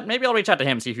 you know what? Maybe I'll reach out to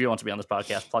him, see if he wants to be on this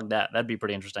podcast. Plug that. That'd be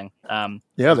pretty interesting. Yeah,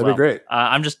 that'd be great.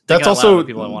 I'm just that's also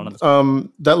people I want on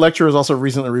this. That lecture was also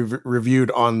recently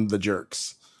reviewed on the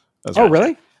Jerks. Oh,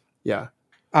 really? Yeah.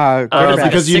 Because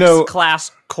like a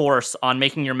 6-class course on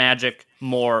making your magic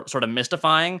more sort of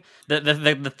mystifying.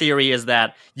 The theory is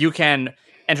that you can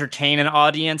entertain an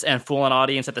audience and fool an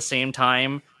audience at the same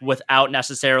time without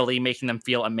necessarily making them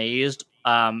feel amazed.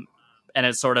 And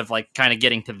it's sort of like kind of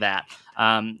getting to that.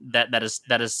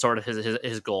 That is sort of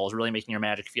his goal, is really making your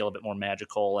magic feel a bit more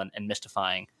magical and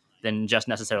mystifying than just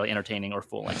necessarily entertaining or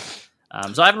fooling.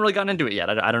 So I haven't really gotten into it yet.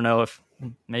 I don't know if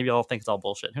maybe I'll think it's all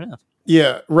bullshit. Who knows?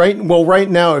 Yeah, right. Well, right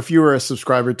now, if you were a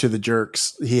subscriber to the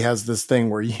Jerks, he has this thing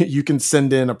where you can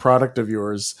send in a product of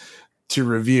yours to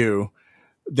review.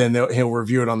 Then he'll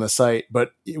review it on the site,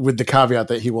 but with the caveat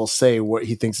that he will say what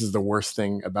he thinks is the worst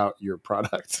thing about your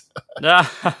product.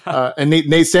 And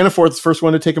Nate Staniforth's the first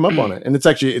one to take him up on it, and it's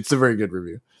a very good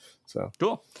review. So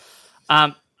cool.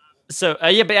 But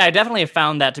I definitely have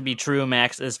found that to be true,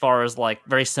 Max, as far as like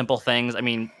very simple things. I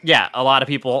mean, yeah, a lot of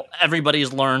people,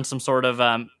 everybody's learned some sort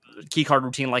of key card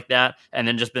routine like that, and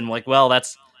then just been like, well,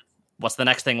 what's the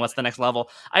next thing? What's the next level?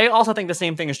 I also think the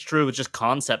same thing is true with just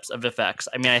concepts of effects.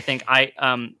 I mean, I think you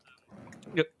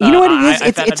know what it is? I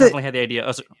definitely had the idea.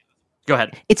 Oh, go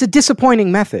ahead. It's a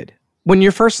disappointing method. When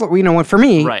you're first, for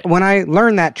me, right. When I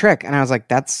learned that trick and I was like,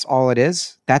 that's all it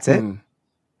is. That's it.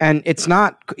 And it's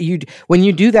not when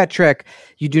you do that trick,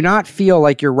 you do not feel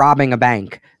like you're robbing a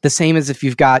bank. The same as if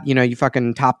you've got, you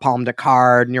fucking top palmed a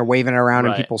card and you're waving it around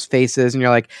in people's faces and you're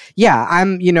like, yeah,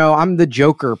 I'm the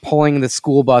Joker pulling the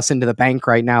school bus into the bank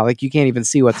right now. Like you can't even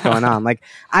see what's going on. Like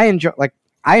I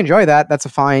enjoy that. That's a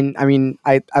fine. I mean,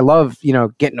 I love,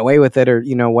 getting away with it or,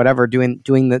 whatever, doing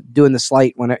the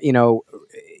sleight when, in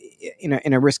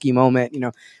a risky moment,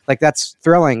 like that's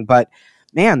thrilling. But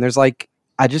man, there's like,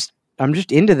 I'm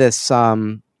just into this.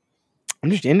 I'm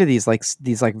just into these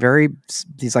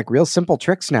real simple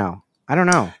tricks now. I don't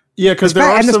know. Yeah, because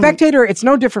the spectator, it's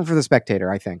no different for the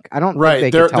spectator. I think I don't think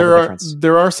they can tell the difference.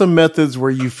 There are some methods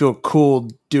where you feel cool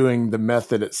doing the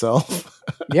method itself.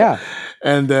 Yeah,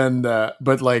 and then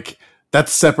but like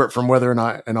that's separate from whether or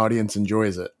not an audience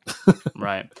enjoys it.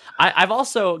 Right. I've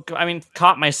also,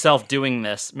 caught myself doing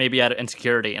this, maybe out of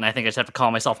insecurity, and I think I just have to call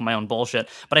myself on my own bullshit.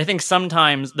 But I think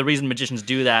sometimes the reason magicians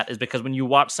do that is because when you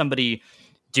watch somebody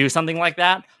do something like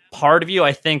that, part of you,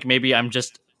 I think maybe I'm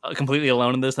just completely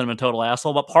alone in this and I'm a total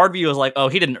asshole, but part of you is like,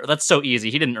 oh, that's so easy.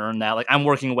 He didn't earn that. Like, I'm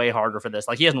working way harder for this.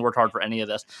 Like, he hasn't worked hard for any of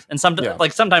this. And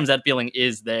sometimes that feeling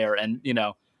is there, and,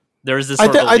 there's this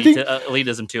sort of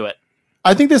elitism to it.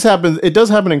 I think this happens. It does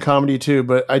happen in comedy too,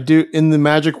 but I do in the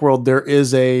magic world. There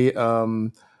is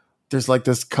there's like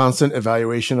this constant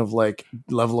evaluation of like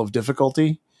level of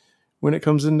difficulty when it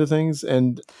comes into things,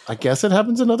 and I guess it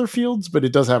happens in other fields, but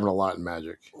it does happen a lot in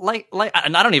magic.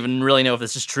 And I don't even really know if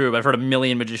this is true, but I've heard a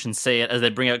million magicians say it as they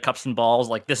bring out cups and balls.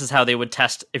 Like, this is how they would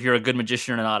test if you're a good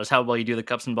magician or not, is how well you do the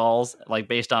cups and balls, like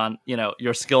based on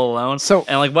your skill alone. So,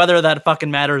 and like whether that fucking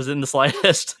matters in the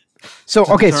slightest. So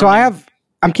okay, so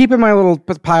I'm keeping my little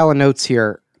pile of notes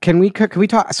here. Can we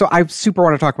talk? So I super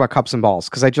want to talk about cups and balls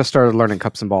because I just started learning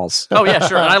cups and balls. Oh yeah,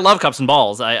 sure. And I love cups and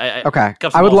balls. Okay. Cups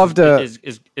and I would balls love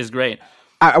to. Is great.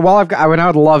 I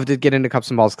would love to get into cups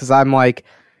and balls because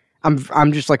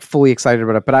I'm just like fully excited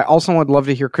about it. But I also would love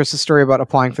to hear Chris's story about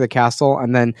applying for the castle,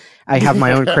 and then I have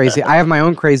my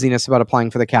own craziness about applying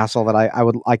for the castle that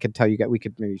I could tell you we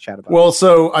could maybe chat about. Well,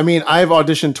 so I've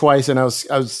auditioned twice, and I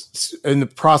was in the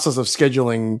process of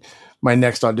scheduling my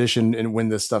next audition and when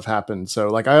this stuff happened. So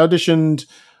like I auditioned,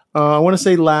 I want to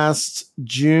say last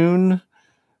June,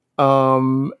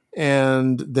 and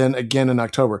then again in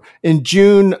October. In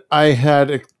June, I had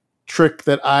a trick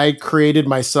that I created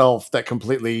myself that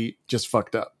completely just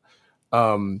fucked up.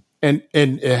 And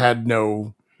it had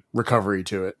no recovery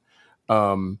to it.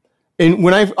 And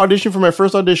when I auditioned for my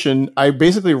first audition, I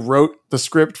basically wrote the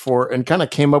script and kind of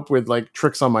came up with like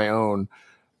tricks on my own.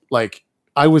 Like,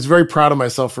 I was very proud of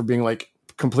myself for being like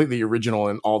completely original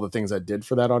in all the things I did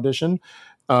for that audition.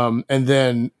 And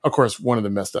then of course one of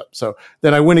them messed up. So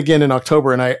then I went again in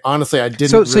October, and I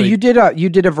didn't. So you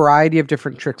did a variety of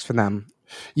different tricks for them.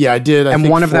 Yeah, I did. And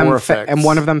one of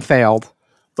them failed.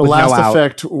 The last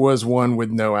effect was one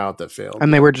with no out that failed.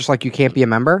 And they were just like, you can't be a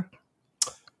member?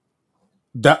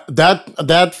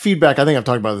 That feedback, I think I've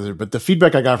talked about this, but the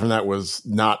feedback I got from that was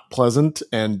not pleasant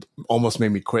and almost made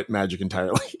me quit magic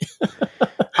entirely.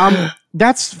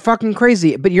 That's fucking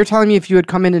crazy. But you're telling me if you had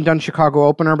come in and done Chicago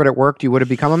opener, but it worked, you would have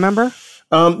become a member?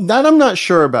 That I'm not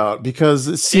sure about, because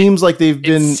it seems like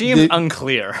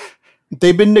unclear.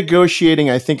 They've been negotiating,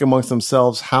 I think, amongst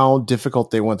themselves how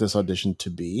difficult they want this audition to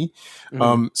be.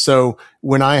 Mm-hmm. So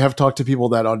when I have talked to people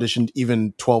that auditioned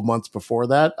even 12 months before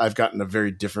that, I've gotten a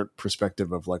very different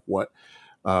perspective of like what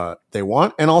they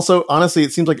want. And also, honestly,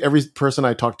 it seems like every person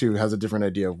I talk to has a different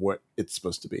idea of what it's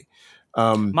supposed to be.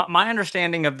 My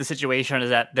understanding of the situation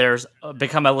is that there's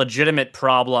become a legitimate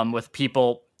problem with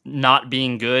people not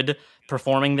being good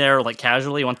performing there like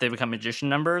casually once they become magician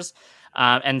members.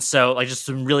 And so like just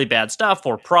some really bad stuff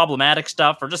or problematic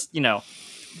stuff, or just,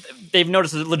 they've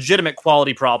noticed a legitimate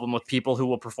quality problem with people who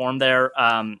will perform there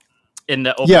in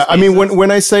the open spaces. I mean, when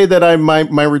I say that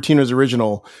my routine was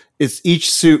original, it's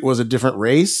each suit was a different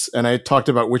race, and I talked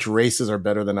about which races are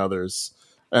better than others.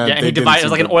 And he divided. It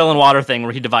was like an oil and water thing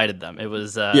where he divided them. It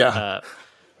was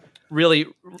really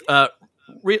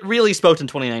spoke in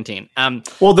 2019.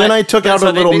 Well, then I took out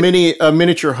a little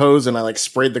miniature hose and I like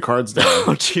sprayed the cards down.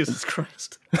 Oh, Jesus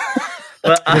Christ!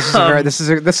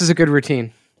 This is a good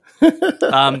routine.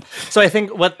 So I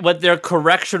think what their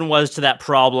correction was to that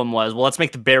problem was, well, let's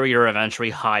make the barrier of entry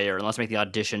higher and let's make the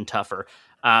audition tougher.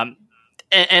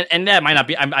 And that might not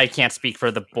be. I can't speak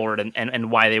for the board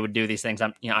and why they would do these things.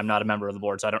 I'm not a member of the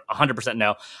board, so I don't 100%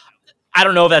 know. I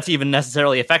don't know if that's even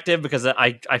necessarily effective, because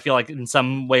I feel like in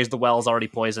some ways the well is already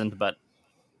poisoned, but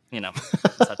such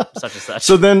and such.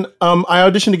 So then I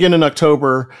auditioned again in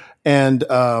October, and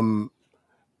I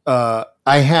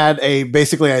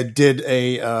did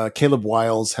a Caleb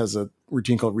Wiles has a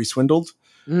routine called Reswindled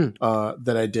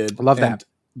that I did. I love that.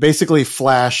 Basically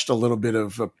flashed a little bit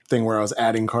of a thing where I was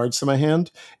adding cards to my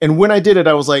hand. And when I did it,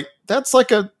 I was like,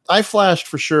 I flashed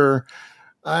for sure.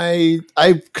 I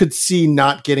could see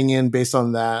not getting in based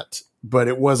on that, but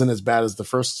it wasn't as bad as the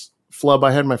first flub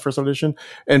I had in my first audition.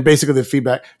 And basically the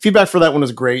feedback for that one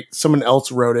was great. Someone else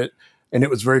wrote it and it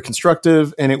was very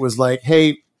constructive. And it was like,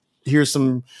 hey, here's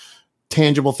some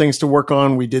tangible things to work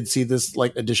on. We did see this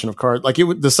like addition of cards. Like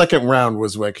the second round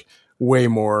was like way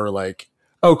more like,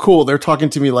 oh, cool. They're talking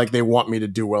to me like they want me to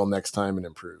do well next time and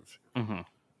improve. Mm-hmm.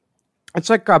 It's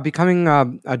like becoming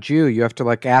a Jew. You have to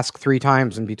like ask 3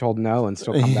 times and be told no and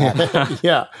still come back.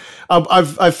 Yeah.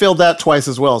 I've failed that twice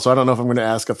as well. So I don't know if I'm going to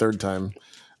ask a third time.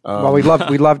 Well, we'd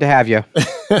love to have you.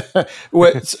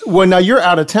 Well, now you're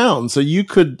out of town, so you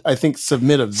could, I think,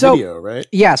 submit a video, right?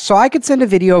 Yeah, so I could send a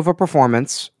video of a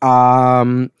performance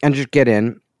and just get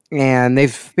in, and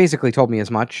they've basically told me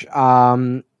as much.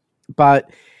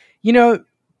 But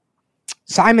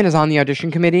Simon is on the audition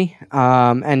committee,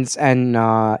 and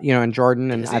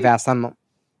Jordan, and I've asked them,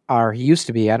 or he used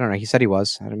to be. I don't know. He said he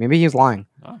was. Maybe he's lying.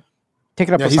 Oh. Take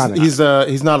it up with Simon. He's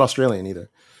not Australian either.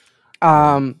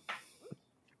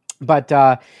 But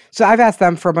so I've asked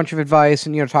them for a bunch of advice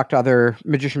and, talk to other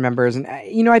magician members. And,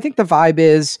 I think the vibe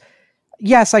is,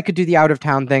 yes, I could do the out of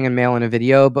town thing and mail in a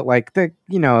video, but like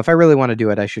if I really want to do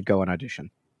it, I should go and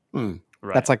audition. Right.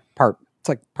 That's like part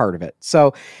of it.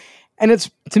 So,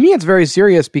 and to me, it's very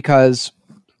serious because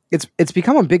it's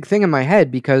become a big thing in my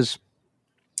head because,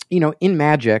 in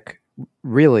magic,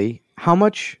 really, how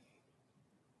much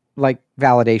like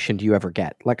validation do you ever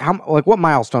get? Like what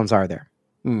milestones are there?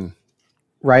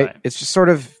 Right? It's just sort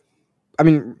of,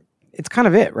 it's kind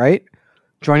of it, right?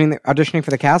 Auditioning for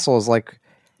the castle is like,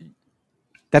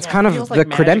 that's kind of the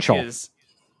credential.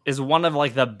 Is one of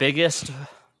like the biggest,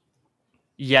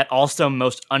 yet also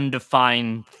most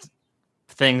undefined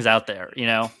things out there,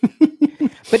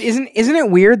 But isn't it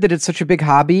weird that it's such a big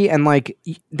hobby and like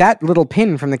that little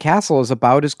pin from the castle is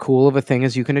about as cool of a thing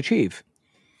as you can achieve?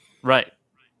 Right.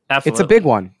 Absolutely. It's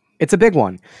a big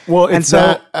one. Well, it's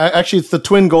the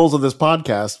twin goals of this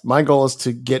podcast. My goal is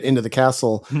to get into the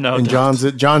castle, and John's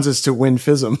is to win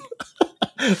FISM.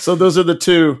 So those are the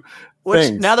two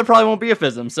things. Now there probably won't be a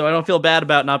FISM, so I don't feel bad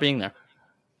about not being there.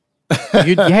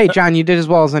 Hey, John, you did as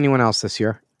well as anyone else this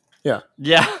year. Yeah.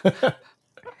 Yeah.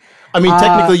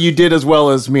 Technically you did as well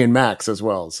as me and Max as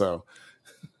well, so.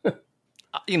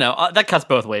 That cuts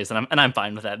both ways, and I'm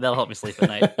fine with that. That'll help me sleep at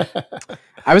night.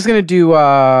 I was going to do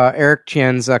Eric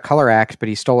Chien's color act, but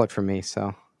he stole it from me.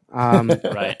 So,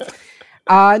 right.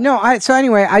 So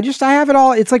anyway, I have it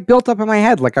all. It's like built up in my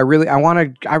head. Like I really want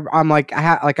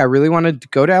to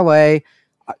go to LA,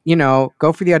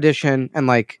 go for the audition and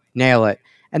like nail it.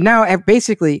 And now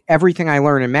basically everything I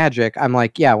learn in magic, I'm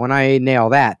like, yeah, when I nail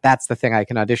that, that's the thing I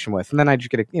can audition with. And then I just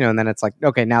get and then it's like,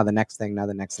 okay, now the next thing,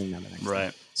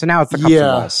 Right. So now it's the cups and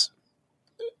balls.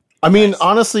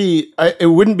 Honestly, it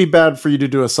wouldn't be bad for you to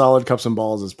do a solid cups and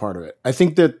balls as part of it. I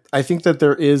think that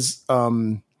there is,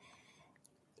 I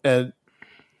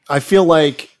feel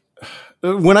like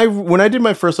when I did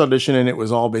my first audition and it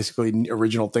was all basically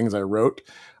original things I wrote,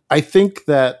 I think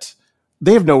that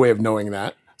they have no way of knowing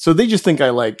that. So they just think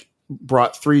I like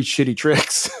brought 3 shitty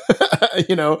tricks,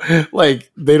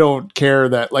 like they don't care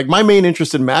that like my main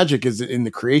interest in magic is in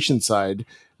the creation side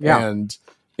and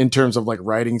in terms of like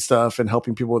writing stuff and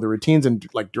helping people with the routines and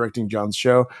like directing John's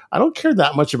show. I don't care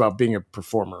that much about being a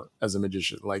performer as a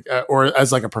magician, like, or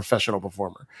as like a professional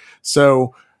performer.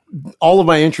 So all of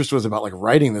my interest was about like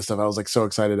writing this stuff. I was like so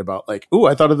excited about like, ooh,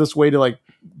 I thought of this way to like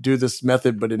do this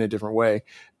method, but in a different way.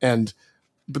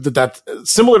 But that's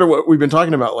similar to what we've been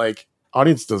talking about. Like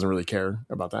audience doesn't really care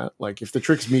about that. Like if the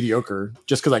trick's mediocre,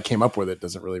 just because I came up with it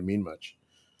doesn't really mean much.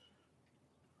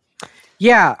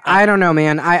 Yeah, I don't know,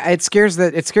 man. It scares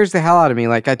the hell out of me.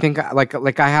 Like I think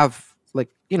like I have like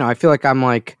I feel like I'm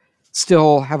like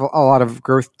still have a lot of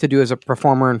growth to do as a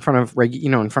performer in front of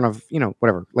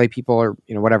whatever lay people or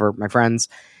whatever my friends,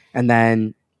 and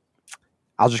then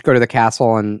I'll just go to the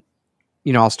castle and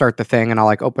I'll start the thing and I'll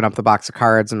like open up the box of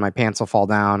cards and my pants will fall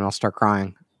down and I'll start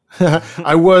crying.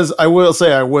 I will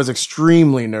say I was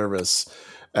extremely nervous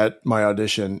at my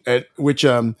audition, which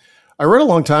I read a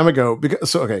long time ago.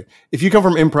 If you come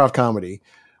from improv comedy,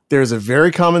 there's a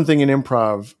very common thing in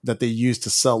improv that they use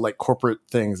to sell like corporate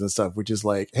things and stuff, which is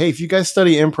like, hey, if you guys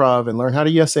study improv and learn how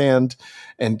to yes and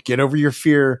get over your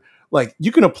fear, like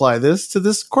you can apply this to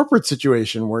this corporate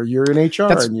situation where you're in HR.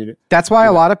 That's why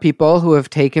a lot of people who have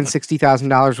taken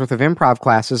 $60,000 worth of improv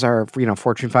classes are,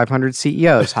 Fortune 500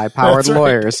 CEOs, high-powered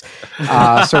lawyers,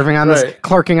 serving on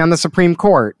clerking on the Supreme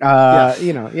Court.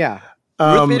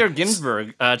 Ruth Bader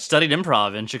Ginsburg studied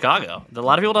improv in Chicago. A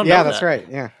lot of people don't know that. Yeah, that's right.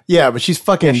 Yeah. Yeah, but she's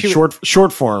fucking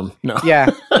short form. No.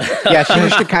 Yeah. Yeah,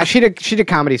 she did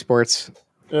comedy sports.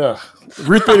 Yeah.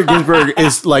 Ruth Bader Ginsburg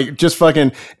is like just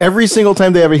fucking every single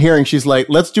time they have a hearing, she's like,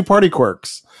 let's do party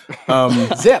quirks.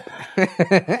 Zip.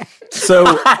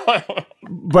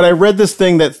 But I read this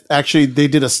thing that actually they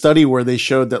did a study where they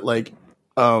showed that like,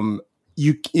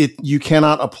 you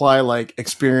cannot apply like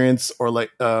experience or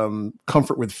like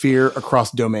comfort with fear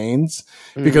across domains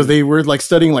because they were like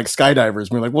studying like skydivers.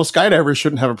 And we're like, well, skydivers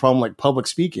shouldn't have a problem like public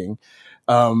speaking.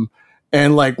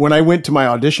 And like when I went to my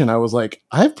audition, I was like,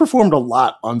 I've performed a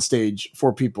lot on stage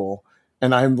for people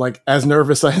and I'm like as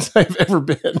nervous as I've ever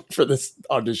been for this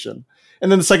audition.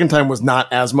 And then the second time was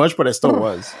not as much, but I still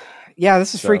was. Yeah,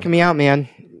 this is freaking me out, man.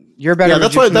 You're a better.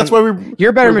 Yeah, that's why you're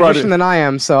a better magician than I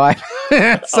am. So I.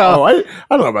 I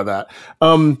don't know about that.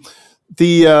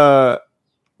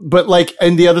 But like,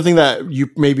 and the other thing that you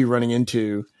may be running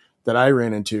into that I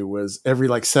ran into was every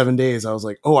like 7 days, I was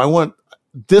like, oh,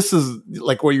 this is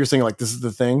like what you're saying, like this is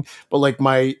the thing. But like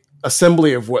my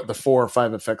assembly of what the 4 or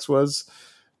 5 effects was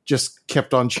just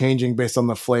kept on changing based on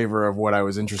the flavor of what I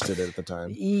was interested in at the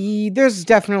time. There's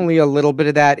definitely a little bit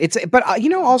of that. But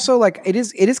also like it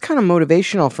is kind of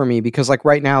motivational for me because like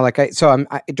right now, like I'm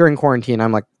during quarantine,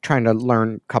 I'm like trying to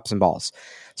learn cups and balls.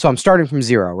 So I'm starting from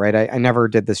zero, right? I never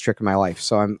did this trick in my life.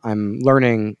 So I'm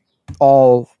learning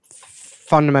all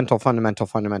fundamental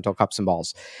cups and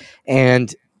balls.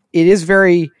 And it is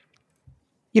very,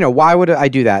 why would I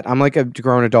do that? I'm like a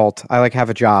grown adult. I like have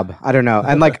a job. I don't know.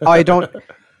 And like, I don't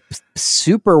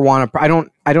super want to,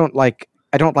 I don't like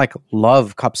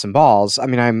love cups and balls. I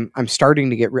mean, I'm starting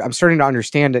to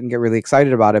understand it and get really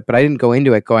excited about it, but I didn't go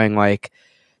into it going like,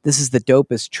 this is the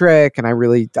dopest trick. And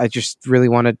I just really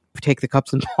want to take the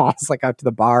cups and balls like out to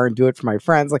the bar and do it for my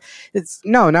friends. Like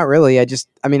no, not really.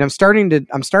 I'm starting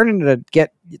to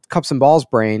get cups and balls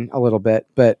brain a little bit,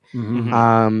 but,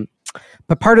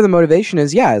 but part of the motivation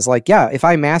is if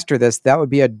I master this, that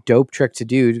would be a dope trick to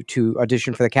do to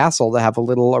audition for the castle, to have a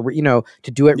little,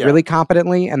 to do it really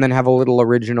competently and then have a little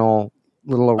original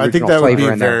I think that would be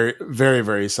very, very,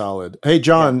 very solid. Hey,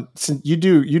 John, since you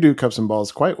do cups and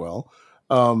balls quite well.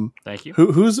 Thank you.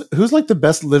 Who's like the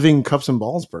best living cups and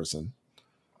balls person?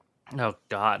 Oh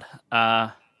God.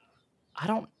 I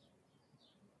don't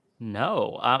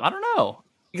know. I don't know.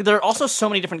 There are also so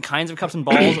many different kinds of cups and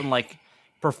balls and like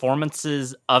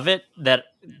performances of it that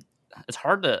it's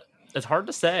hard to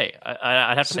say.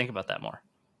 I'd have to think about that more.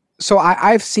 So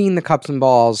I've seen the cups and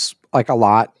balls like a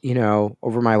lot,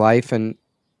 over my life, and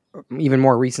even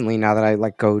more recently now that I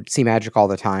like go see magic all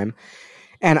the time.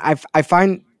 And I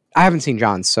find I haven't seen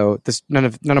John's, so none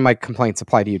of my complaints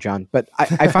apply to you, John. But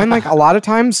I find like a lot of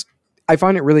times I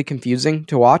find it really confusing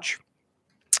to watch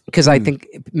because I think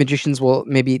magicians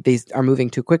maybe they are moving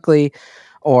too quickly,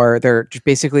 or they're just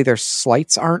basically their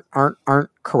sleights aren't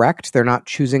correct. They're not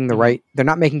choosing the right. They're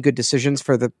not making good decisions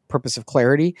for the purpose of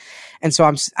clarity. And so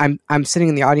I'm sitting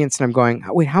in the audience and I'm going,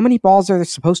 wait, how many balls are there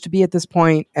supposed to be at this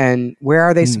point, and where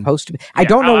are they supposed to be? I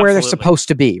don't know where they're supposed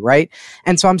to be, right?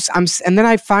 And so I'm and then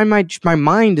I find my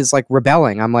mind is like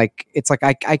rebelling. I'm like, it's like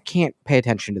I can't pay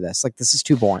attention to this. Like this is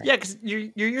too boring. Yeah, because you're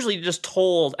usually just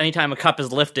told anytime a cup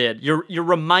is lifted, you're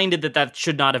reminded that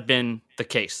should not have been the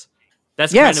case.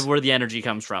 That's kind of where the energy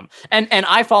comes from. And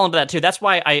I fall into that too. That's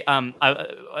why something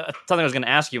I was going to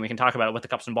ask you, and we can talk about it with the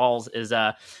cups and balls, is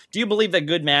do you believe that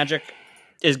good magic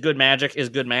is good magic,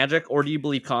 or do you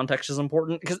believe context is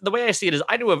important? Because the way I see it is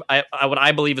I do what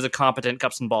I believe is a competent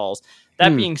cups and balls.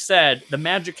 That being said, the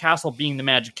Magic Castle being the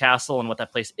Magic Castle and what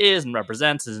that place is and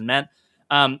represents is meant,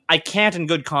 I can't in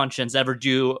good conscience ever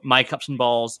do my cups and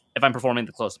balls if I'm performing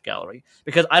the close-up gallery,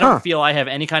 because I don't feel I have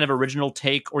any kind of original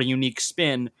take or unique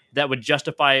spin that would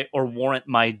justify or warrant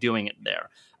my doing it there.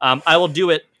 I will do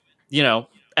it,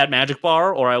 at Magic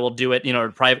Bar, or I will do it, at a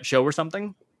private show or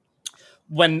something.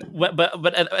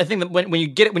 But I think that when you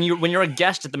get it, when you're a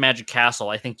guest at the Magic Castle,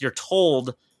 I think you're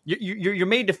told you're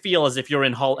made to feel as if you're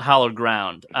in hallowed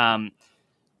ground.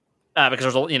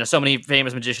 Because there's so many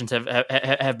famous magicians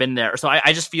have been there, so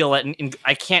I just feel that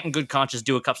I can't in good conscience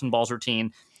do a cups and balls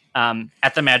routine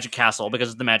at the Magic Castle, because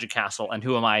it's the Magic Castle, and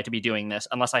who am I to be doing this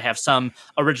unless I have some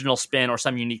original spin or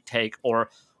some unique take, or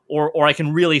I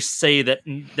can really say that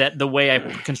the way I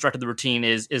constructed the routine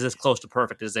is as close to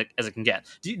perfect as it can get.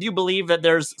 Do you believe that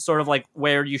there's sort of like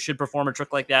where you should perform a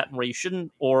trick like that and where you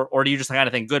shouldn't, or do you just kind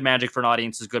of think good magic for an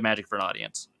audience is good magic for an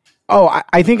audience? Oh,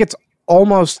 I think it's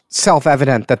almost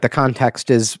self-evident that the context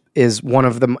is one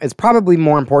of them. It's probably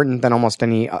more important than almost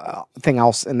any thing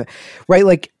else in the right.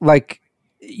 Like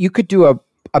you could do a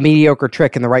mediocre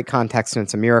trick in the right context and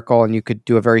it's a miracle, and you could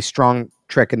do a very strong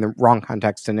trick in the wrong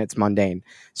context and it's mundane.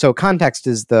 So context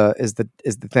is the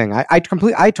thing. I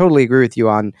totally agree with you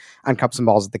on cups and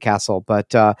balls at the castle,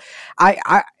 but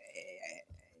I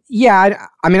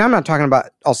mean, I'm not talking about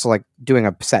also like doing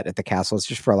a set at the castle. It's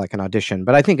just for like an audition,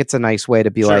 but I think it's a nice way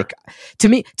to be like, to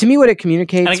me, what it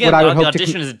communicates. And again, what I would the hope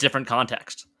audition is a different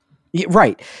context. Yeah,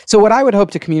 right. So what I would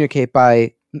hope to communicate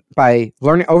by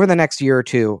learning over the next year or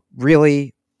two,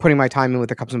 really putting my time in with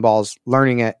the cups and balls,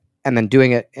 learning it, and then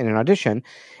doing it in an audition,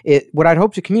 what I'd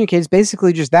hope to communicate is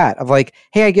basically just that of like,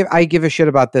 hey, I give a shit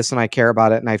about this and I care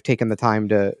about it, and I've taken the time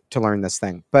to learn this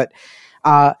thing. But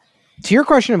to your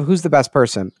question of who's the best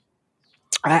person,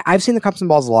 I've seen the cups and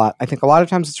balls a lot. I think a lot of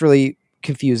times it's really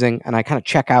confusing, and I kind of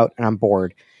check out and I'm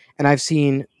bored. And I've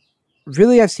seen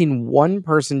one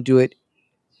person do it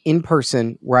in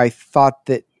person where I thought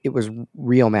that it was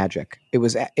real magic. It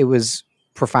was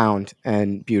profound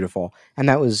and beautiful, and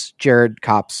that was Jared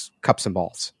Kopp's Cups and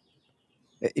Balls.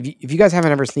 If you guys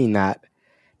haven't ever seen that,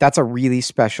 that's a really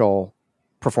special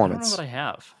performance. I don't know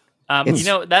what I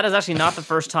have. That is actually not the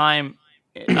first time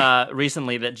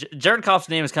recently that Jared Kopp's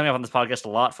name is coming up on this podcast a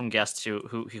lot from guests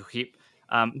who keep.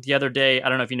 The other day, I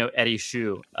don't know if you know Eddie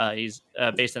Shu. He's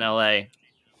based in LA.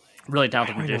 Really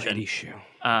talented magician. Eddie Shu.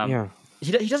 Yeah.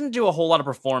 He doesn't do a whole lot of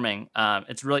performing.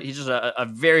 He's just a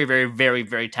very, very, very,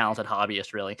 very talented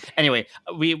hobbyist, really. Anyway,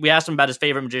 we asked him about his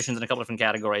favorite magicians in a couple different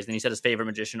categories, and he said his favorite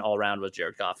magician all around was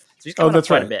Jared Kopp. So he's coming up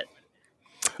quite a bit.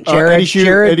 Eddie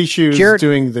Shu is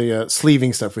doing the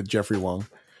sleeving stuff with Jeffrey Wong.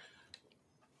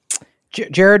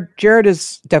 Jared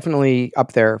is definitely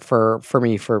up there for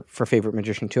me for favorite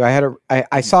magician too.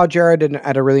 I saw Jared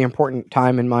at a really important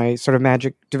time in my sort of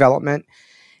magic development.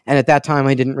 And at that time,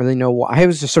 I didn't really know why. I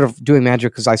was just sort of doing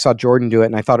magic because I saw Jordan do it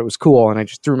and I thought it was cool. And I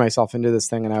just threw myself into this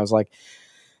thing. And I was like,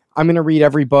 I'm going to read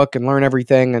every book and learn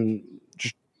everything. And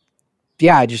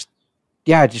I just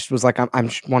was like, I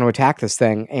just want to attack this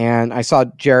thing. And I saw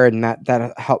Jared, and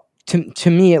that helped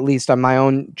to me, at least on my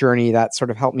own journey, that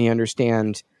sort of helped me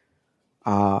understand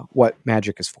what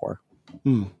magic is for.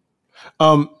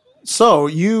 So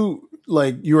you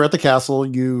were at the castle,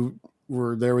 you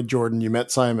were there with Jordan, you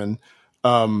met Simon.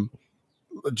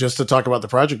 Just to talk about the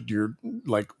project you're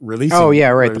like releasing. Oh yeah,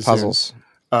 right. The puzzles.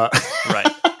 Right.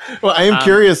 Well, I am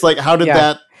curious, like, how did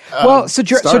that? So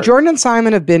Jordan and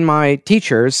Simon have been my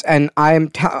teachers, and I'm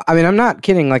not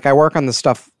kidding. Like, I work on this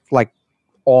stuff like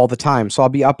all the time. So I'll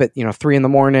be up at 3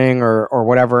 a.m. or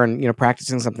whatever, and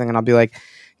practicing something, and I'll be like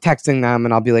texting them,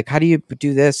 and I'll be like, how do you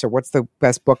do this, or what's the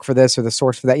best book for this, or the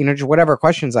source for that? Just whatever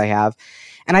questions I have.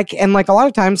 And like a lot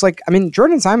of times, like, I mean,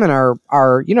 Jordan and Simon are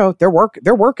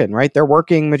they're working, right? They're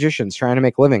working magicians trying to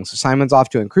make a living. So Simon's off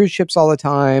doing cruise ships all the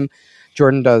time.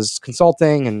 Jordan does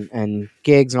consulting and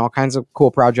gigs and all kinds of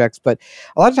cool projects. But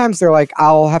a lot of times they're like,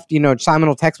 I'll have to, Simon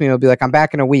will text me and he'll be like, I'm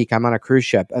back in a week. I'm on a cruise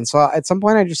ship. And so at some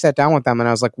point I just sat down with them and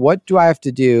I was like, what do I have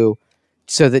to do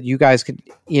so that you guys could,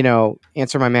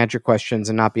 answer my magic questions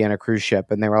and not be on a cruise ship?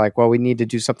 And they were like, well, we need to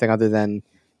do something other than,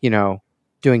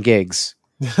 doing gigs.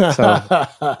 So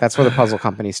that's where the puzzle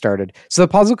company started. So the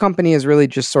puzzle company is really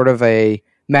just sort of a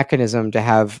mechanism to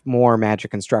have more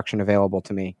magic instruction available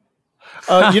to me.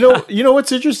 You know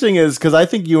what's interesting is because I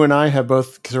think you and I have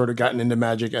both sort of gotten into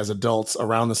magic as adults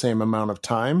around the same amount of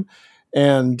time,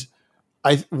 and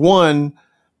one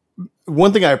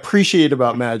thing I appreciate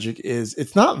about magic is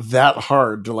it's not that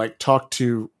hard to like talk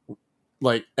to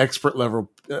like expert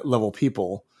level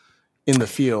people in the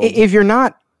field if you're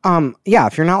not.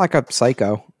 If you're not like a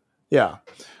psycho. Yeah.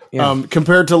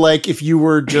 Compared to like, if you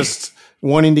were just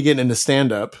wanting to get into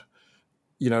stand up,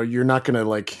 you're not going to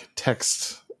like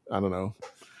text, I don't know,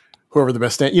 whoever the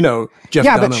best Jeff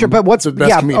Dunham, but sure, but what's the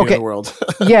best comedian in the world.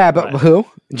 Yeah, but who?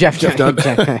 Jeff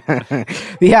Dunham.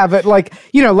 Yeah, but like,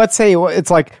 let's say it's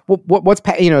like, what's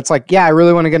Pat, it's like, yeah, I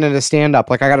really want to get into stand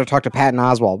up. Like I got to talk to Patton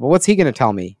Oswalt, but what's he going to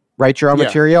tell me? Write your own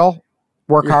material,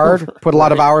 work hard, put a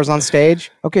lot of hours on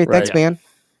stage. Okay. Thanks, man.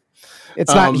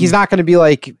 It's not. He's not going to be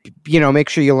like, make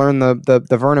sure you learn the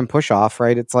Vernon push off,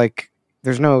 right? It's like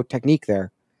there's no technique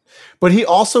there. But he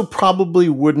also probably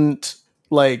wouldn't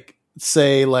like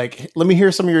say like, let me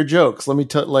hear some of your jokes. Let me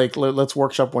let's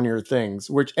workshop one of your things.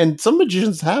 And some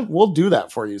magicians will do that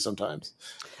for you sometimes.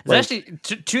 It's actually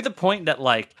to the point that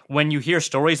like when you hear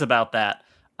stories about that,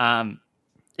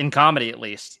 in comedy at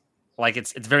least, like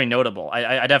it's very notable.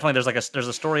 I definitely there's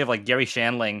a story of like Gary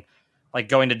Shandling like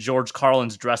going to George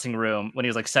Carlin's dressing room when he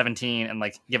was like 17 and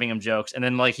like giving him jokes. And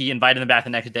then like he invited him back the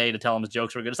next day to tell him his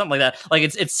jokes were good or something like that. Like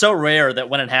it's so rare that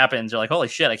when it happens, you're like, holy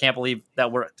shit, I can't believe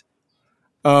that worked.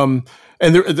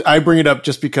 I bring it up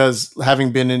just because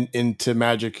having been into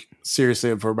magic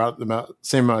seriously for about the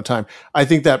same amount of time, I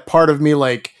think that part of me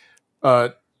like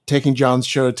taking John's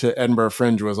show to Edinburgh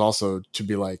Fringe was also to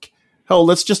be like, oh,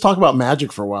 let's just talk about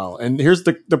magic for a while. And here's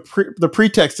the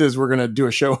pretext is we're going to do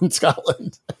a show in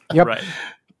Scotland. Yep. Right.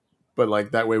 But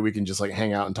like that way we can just like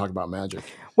hang out and talk about magic.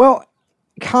 Well,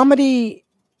 comedy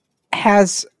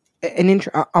has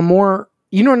a more,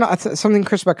 something,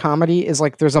 Chris, about comedy is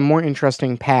like there's a more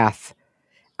interesting path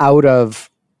out of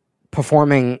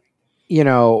performing,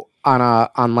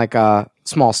 on like a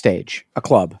small stage, a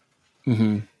club.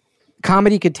 Mm-hmm.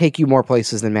 Comedy could take you more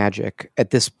places than magic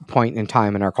at this point in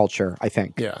time in our culture, I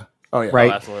think. Yeah. Oh yeah.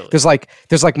 Right. Oh, absolutely.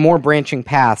 There's like more branching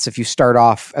paths if you start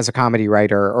off as a comedy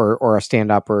writer or a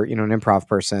stand-up or an improv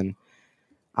person.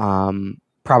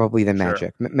 probably than Sure.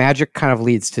 magic. Magic kind of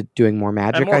leads to doing more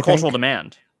magic. And more I cultural think.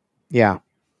 demand. Yeah,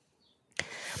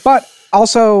 but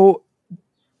also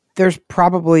there's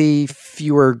probably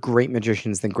fewer great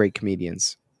magicians than great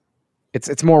comedians.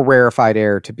 It's more rarefied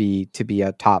air to be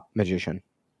a top magician.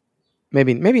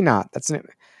 Maybe not. That's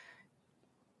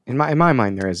in my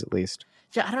mind there is, at least.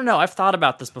 Yeah, I don't know. I've thought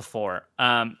about this before.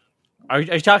 Are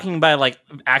you talking about like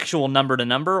actual number to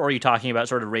number, or are you talking about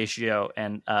sort of ratio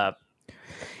and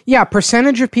Yeah,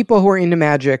 percentage of people who are into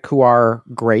magic who are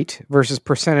great versus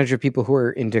percentage of people who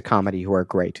are into comedy who are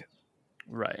great.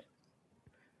 right?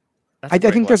 I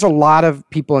think there's a lot of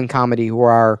people in comedy who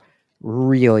are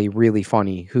really, really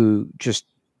funny who just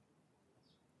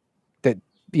that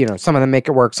some of them make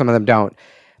it work, some of them don't.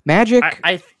 Magic.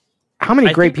 How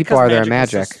many great people are there in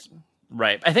magic?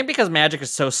 Right. I think because magic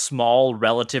is so small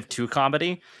relative to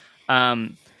comedy. I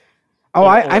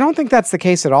don't think that's the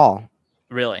case at all.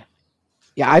 Really?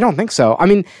 Yeah, I don't think so. I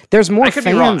mean, there's more I could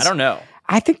fans. Be wrong. I don't know.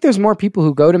 I think there's more people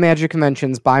who go to magic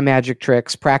conventions, buy magic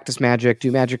tricks, practice magic,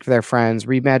 do magic for their friends,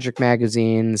 read magic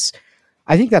magazines.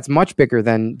 I think that's much bigger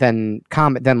than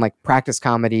like practice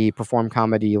comedy, perform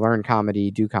comedy, learn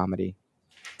comedy, do comedy.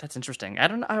 That's interesting. I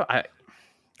don't know. I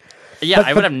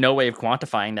would have no way of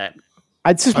quantifying that.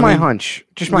 It's just my hunch.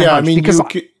 Just my hunch. I mean, because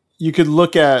you could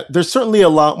look at. There's certainly a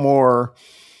lot more.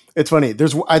 It's funny.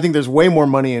 I think there's way more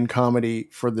money in comedy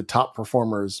for the top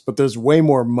performers, but there's way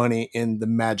more money in the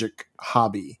magic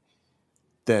hobby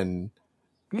than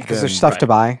because there's stuff to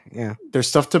buy. Yeah, there's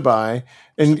stuff to buy.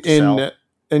 And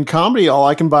in comedy, all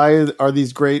I can buy are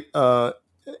these great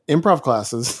improv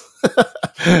classes,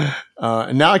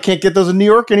 and now I can't get those in New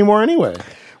York anymore anyway.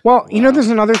 Well, there's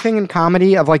another thing in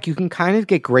comedy of like you can kind of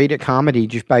get great at comedy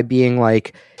just by being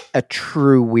like a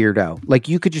true weirdo. Like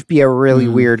you could just be a really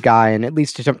weird guy, and at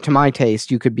least to my taste,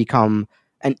 you could become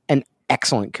an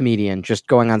excellent comedian just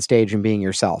going on stage and being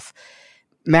yourself.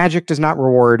 Magic does not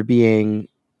reward being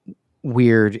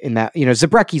weird in that,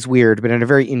 Zabrecki's weird, but in a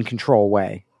very in control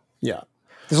way. Yeah.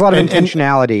 There's a lot of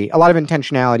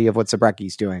intentionality of what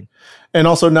Zabrecki's doing. And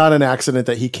also not an accident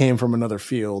that he came from another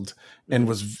field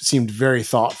and seemed very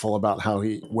thoughtful about how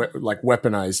he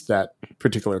weaponized that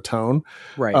particular tone.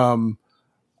 Right.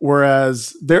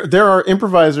 Whereas there are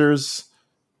improvisers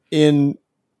in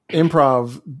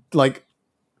improv, like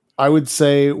I would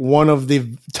say one of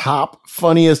the top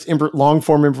funniest long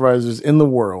form improvisers in the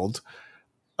world.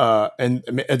 And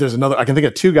there's another, I can think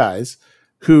of two guys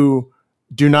who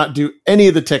do not do any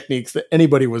of the techniques that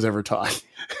anybody was ever taught.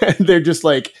 And they're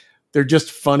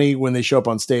just funny when they show up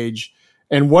on stage.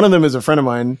 And one of them is a friend of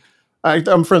mine.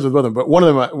 I'm friends with both of them, but one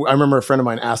of them, I remember a friend of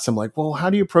mine asked him like, well, how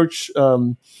do you approach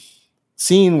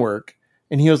scene work?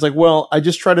 And he was like, well, I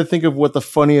just try to think of what the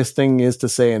funniest thing is to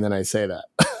say. And then I say that.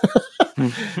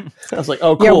 I was like,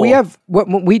 oh, cool. Yeah,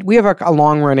 we have a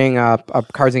long running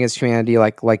Cards Against Humanity,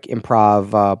 like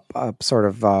improv, sort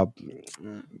of,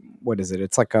 what is it?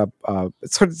 It's like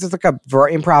it's like a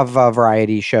improv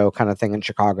variety show kind of thing in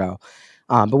Chicago.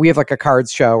 But we have like a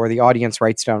cards show where the audience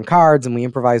writes down cards and we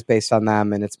improvise based on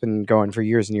them. And it's been going for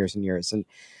years and years and years. And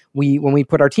when we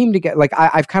put our team together, like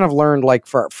I've kind of learned like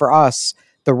for us,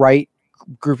 the right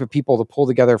group of people to pull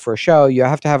together for a show, you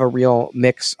have to have a real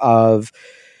mix of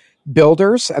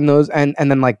builders and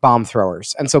then like bomb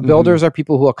throwers. And so builders are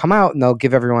people who will come out and they'll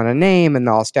give everyone a name and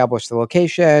they'll establish the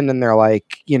location and they're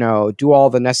like, do all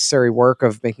the necessary work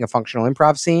of making a functional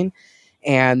improv scene.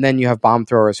 And then you have bomb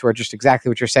throwers who are just exactly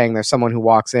what you're saying. There's someone who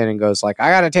walks in and goes like, I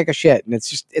got to take a shit. And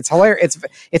it's hilarious.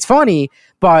 It's funny,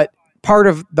 but part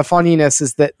of the funniness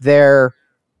is that they're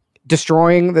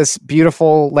destroying this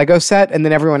beautiful Lego set and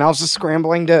then everyone else is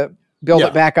scrambling to build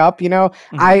it back up.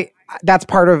 That's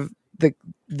part of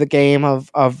the game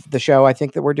of the show I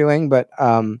think that we're doing, but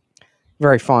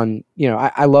very fun.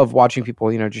 I love watching people,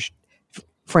 just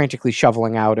frantically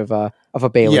shoveling out of a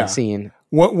bailing scene.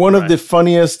 One of the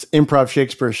funniest improv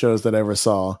Shakespeare shows that I ever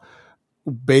saw,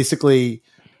 basically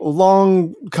a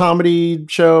long comedy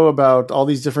show about all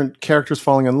these different characters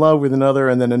falling in love with another,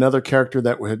 and then another character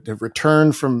that would have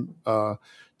returned from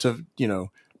to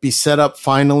be set up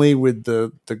finally with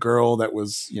the girl that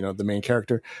was the main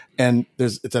character, and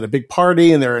it's at a big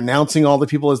party and they're announcing all the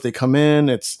people as they come in.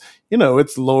 It's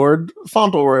it's Lord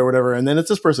Fauntleroy or whatever, and then it's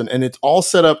this person, and it's all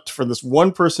set up for this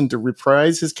one person to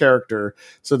reprise his character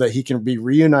so that he can be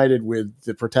reunited with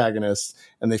the protagonist,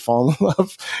 and they fall in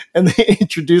love and they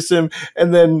introduce him,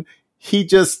 and then he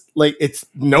just it's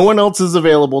no one else is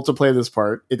available to play this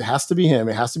part. It has to be him.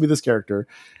 It has to be this character.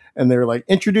 and they're like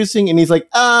introducing, and he's like,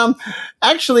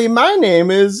 actually, my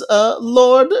name is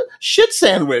Lord Shit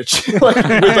Sandwich, like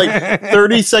with like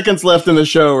 30 seconds left in the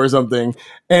show or something,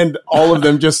 and all of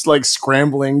them just like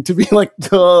scrambling to be like,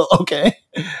 okay.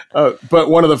 But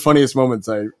one of the funniest moments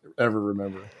I ever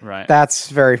remember. Right. That's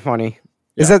very funny.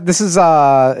 Yeah.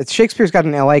 It's Shakespeare's got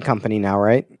an LA company now,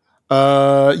 right?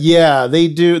 Yeah, they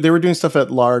do. They were doing stuff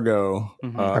at Largo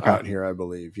Okay. out here, I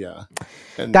believe. Yeah.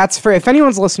 And That's for if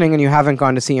anyone's listening and you haven't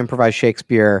gone to see improvised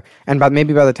Shakespeare, and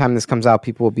maybe by the time this comes out,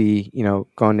 people will be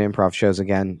going to improv shows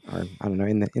again, or I don't know,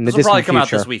 in the This will distant probably come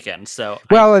future. out this weekend. So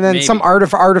and then maybe. some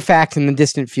artifact in the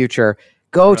distant future.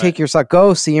 Go take yourself.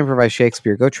 Go see improvised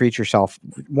Shakespeare. Go treat yourself.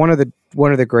 One of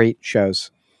the great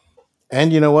shows.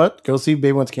 And you know what? Go see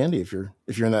Baby Wants Candy if you're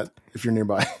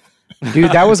nearby.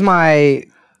 Dude, that was my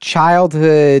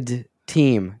childhood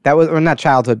team. That was, or not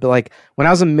childhood, but like when I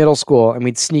was in middle school and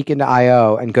we'd sneak into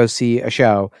IO and go see a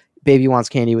show, Baby Wants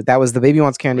Candy. That was the Baby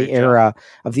Wants Candy Great era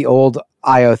of the old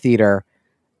IO theater.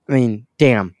 I mean,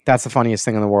 damn, that's the funniest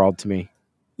thing in the world to me.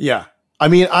 Yeah. I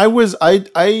mean,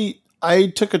 I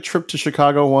took a trip to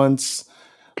Chicago once,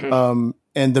 and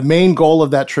the main goal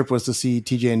of that trip was to see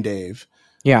TJ and Dave.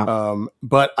 Yeah.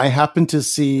 But I happened to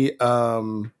see, I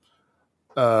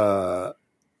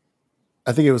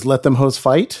think it was Let Them Hoes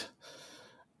Fight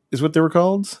is what they were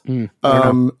called.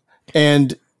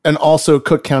 And also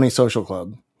Cook County Social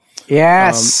Club.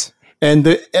 Yes. And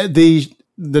the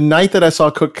night that I saw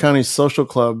Cook County Social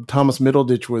Club, Thomas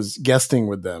Middleditch was guesting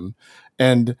with them.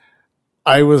 And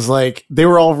I was like, they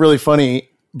were all really funny,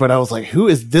 but I was like, who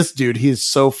is this dude? He is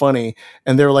so funny.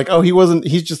 And they were like, oh,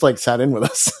 he's just like sat in with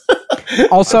us.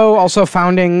 also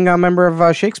founding member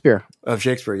of Shakespeare. Of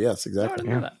Shakespeare, yes, exactly.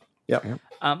 I know that.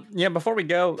 Yeah. Before we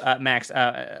go, Max,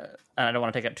 and I don't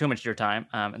want to take up too much of your time,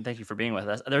 and thank you for being with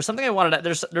us. There's something I wanted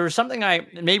to, there was something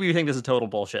maybe you think this is total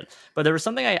bullshit, but there was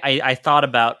something I thought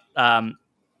about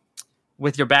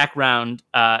with your background,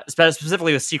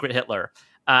 specifically with Secret Hitler,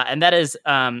 and that is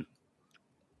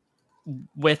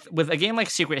with a game like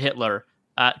Secret Hitler,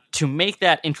 to make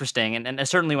that interesting, and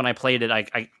certainly when I played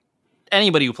it,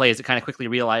 anybody who plays it kind of quickly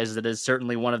realizes it is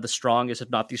certainly one of the strongest, if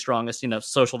not the strongest,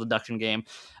 social deduction game,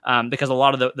 because a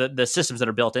lot of the systems that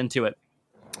are built into it.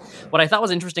 What I thought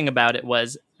was interesting about it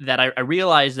was that I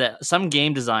realized that some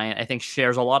game design, I think,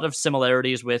 shares a lot of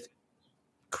similarities with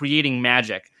creating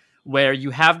magic, where you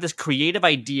have this creative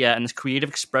idea and this creative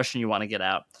expression you want to get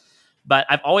out. But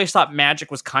I've always thought magic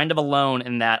was kind of alone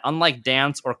in that, unlike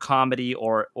dance or comedy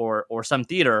or some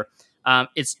theater,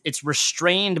 it's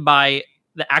restrained by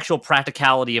the actual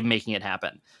practicality of making it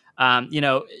happen.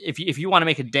 If you want to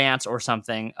make a dance or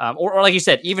something, or like you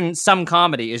said, even some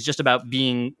comedy is just about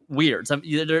being weird.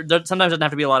 There sometimes doesn't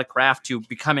have to be a lot of craft to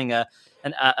becoming an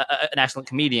excellent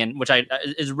comedian, which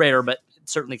is rare, but it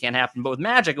certainly can happen. But with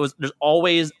magic, there's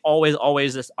always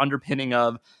this underpinning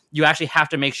of you actually have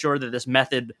to make sure that this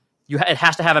method, it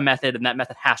has to have a method, and that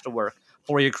method has to work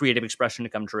for your creative expression to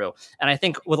come true. And I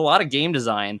think with a lot of game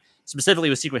design, specifically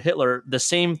with Secret Hitler, the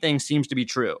same thing seems to be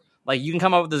true. Like, you can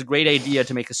come up with this great idea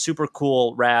to make a super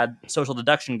cool, rad social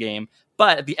deduction game,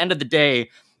 but at the end of the day,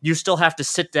 you still have to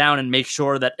sit down and make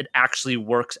sure that it actually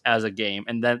works as a game.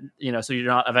 And then, so you're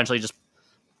not eventually just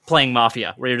playing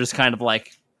Mafia, where you're just kind of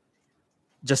like,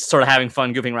 just sort of having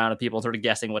fun goofing around with people and sort of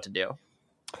guessing what to do.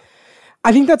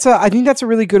 I think that's a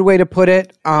really good way to put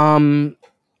it.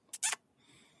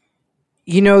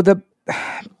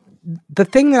 The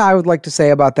thing that I would like to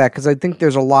say about that, because I think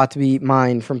there's a lot to be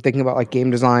mined from thinking about like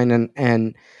game design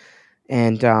and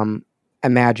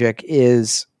magic,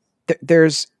 is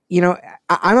there's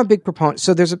I'm a big proponent.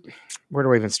 So where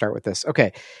do I even start with this?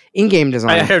 Okay, in game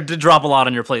design, I had to drop a lot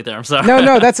on your plate there. I'm sorry.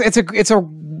 No, it's a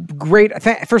great.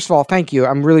 First of all, thank you.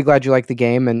 I'm really glad you like the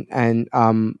game, and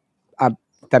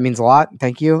that means a lot.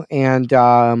 Thank you, and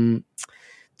a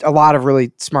lot of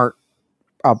really smart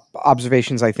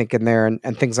observations, I think, in there, and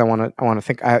things I want to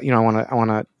think. I want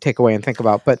to take away and think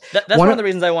about. But that's one of the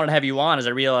reasons I wanted to have you on, is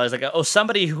I realized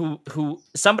somebody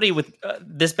somebody with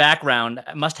this background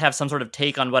must have some sort of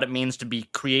take on what it means to be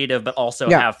creative, but also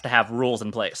have to have rules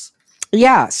in place.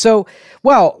 Yeah. So,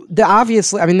 the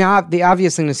obvious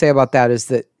thing to say about that is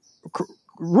that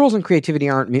rules and creativity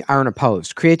aren't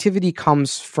opposed. Creativity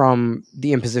comes from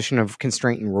the imposition of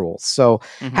constraint and rules. So,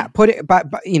 put it, but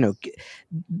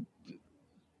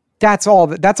that's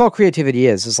all creativity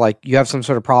is like you have some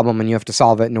sort of problem and you have to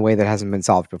solve it in a way that hasn't been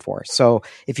solved before. So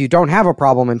if you don't have a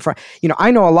problem in front,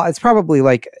 I know a lot, it's probably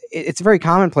like, it's very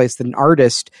commonplace that an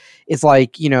artist is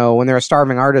like, when they're a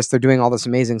starving artist, they're doing all this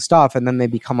amazing stuff and then they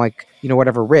become like,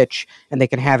 whatever, rich, and they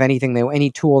can have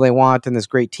any tool they want and this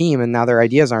great team, and now their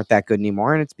ideas aren't that good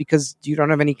anymore. And it's because you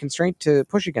don't have any constraint to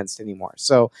push against anymore.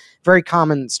 So very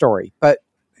common story. But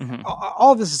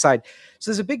all of this aside,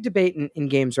 so there's a big debate in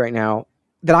games right now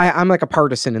that I'm like a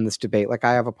partisan in this debate. Like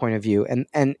I have a point of view,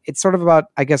 and it's sort of about,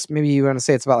 I guess maybe you want to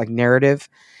say it's about like narrative.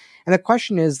 And the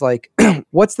question is like,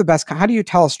 what's the best, how do you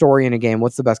tell a story in a game?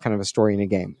 What's the best kind of a story in a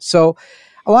game? So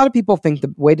a lot of people think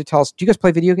the way to tell, do you guys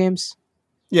play video games?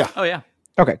 Yeah. Oh yeah.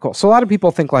 Okay, cool. So a lot of people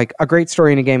think like a great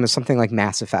story in a game is something like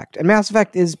Mass Effect, and Mass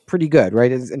Effect is pretty good,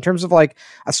 right? In terms of like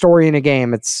a story in a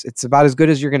game, it's about as good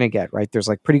as you're going to get, right? There's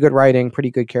like pretty good writing,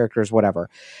 pretty good characters, whatever.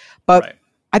 But right.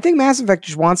 I think Mass Effect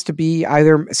just wants to be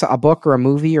either a book or a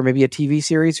movie or maybe a TV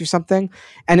series or something.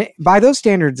 And by those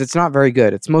standards, it's not very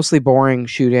good. It's mostly boring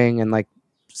shooting and like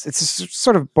it's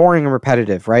sort of boring and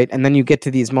repetitive, right? And then you get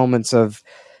to these moments of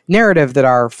narrative that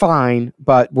are fine,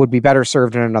 but would be better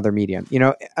served in another medium.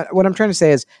 What I'm trying to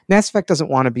say is Mass Effect doesn't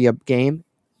want to be a game.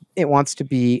 It wants to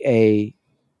be a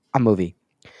movie.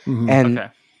 Mm-hmm. And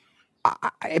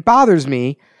it bothers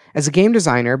me as a game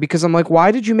designer because I'm like,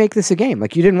 why did you make this a game?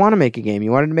 Like you didn't want to make a game.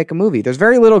 You wanted to make a movie. There's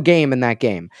very little game in that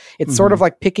game. It's sort of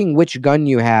like picking which gun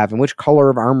you have and which color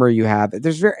of armor you have.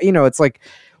 There's very, it's like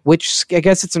I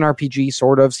guess it's an RPG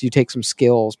sort of, so you take some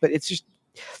skills, but it's just,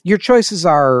 your choices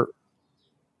are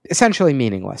essentially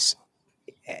meaningless.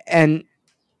 And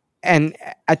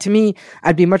to me,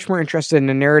 I'd be much more interested in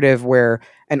a narrative where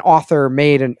an author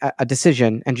made a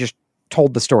decision and just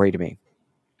told the story to me.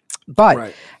 But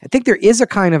right. I think there is a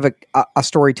kind of a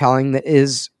storytelling that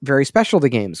is very special to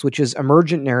games, which is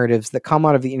emergent narratives that come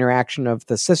out of the interaction of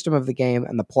the system of the game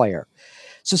and the player.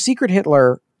 So Secret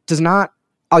Hitler does not,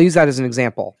 I'll use that as an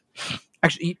example.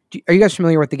 Actually, are you guys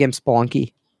familiar with the game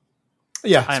Spelunky?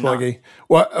 Yeah, Spelunky.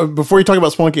 Well, before you talk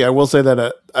about Spelunky, I will say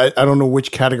that I don't know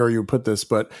which category you would put this,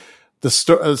 but the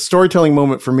storytelling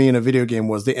moment for me in a video game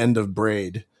was the end of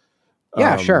Braid.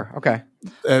 Yeah, sure. Okay.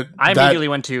 I immediately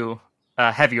went to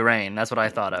Heavy Rain. That's what I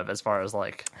thought of as far as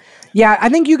like. Yeah, I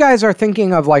think you guys are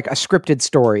thinking of like a scripted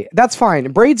story. That's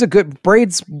fine.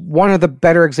 Braid's one of the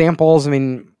better examples. I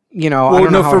mean, well, I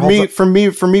don't know for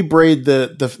me, Braid,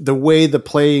 the way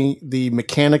the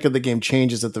mechanic of the game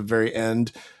changes at the very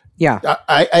end. Yeah,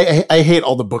 I hate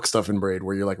all the book stuff in Braid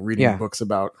where you're like reading books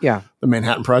about the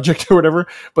Manhattan Project or whatever.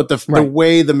 But the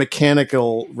way the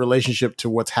mechanical relationship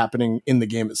to what's happening in the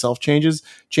game itself changes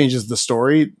the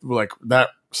story. Like that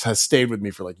has stayed with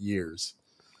me for like years.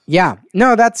 Yeah,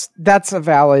 no, that's a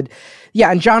valid.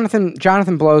 Yeah, and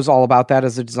Jonathan Blow's all about that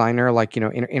as a designer, like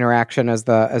interaction as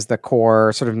the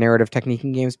core sort of narrative technique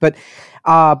in games. But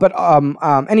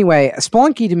anyway,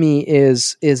 Spelunky to me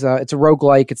is it's a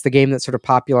roguelike. It's the game that sort of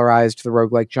popularized the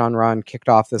roguelike genre and kicked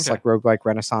off this like roguelike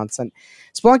renaissance. And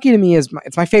Spelunky to me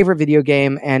it's my favorite video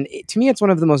game, and to me it's one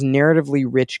of the most narratively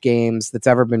rich games that's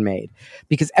ever been made,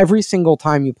 because every single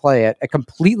time you play it, a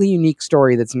completely unique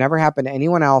story that's never happened to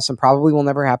anyone else and probably will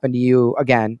never happen to you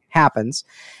again happens.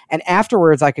 And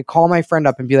afterwards, I could call my friend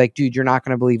up and be like, dude, you're not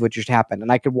going to believe what just happened.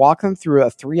 And I could walk them through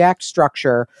a 3-act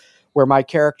structure where my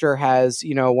character has,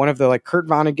 one of the like Kurt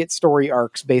Vonnegut story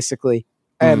arcs, basically.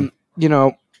 And,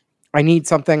 I need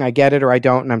something, I get it or I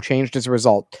don't, and I'm changed as a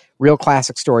result. Real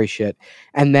classic story shit.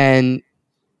 And then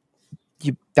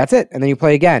that's it. And then you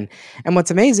play again. And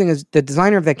what's amazing is the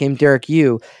designer of that game, Derek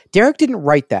didn't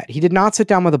write that. He did not sit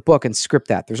down with a book and script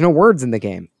that. There's no words in the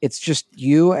game. It's just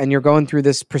you, and you're going through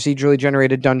this procedurally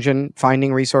generated dungeon,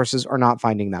 finding resources or not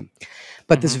finding them.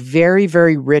 But this very,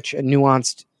 very rich and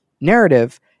nuanced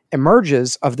narrative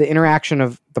emerges of the interaction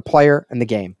of the player and the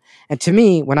game. And to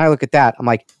me, when I look at that, I'm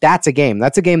like, that's a game.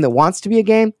 That's a game that wants to be a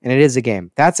game, and it is a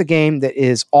game. That's a game that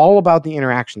is all about the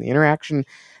interaction. The interaction,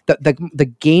 the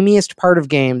gamiest part of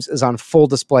games is on full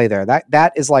display there.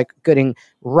 That is like getting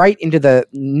right into the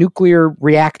nuclear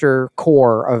reactor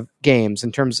core of games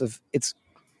in terms of it's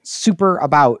super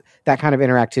about that kind of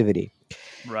interactivity.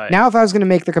 Right. Now, if I was going to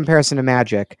make the comparison to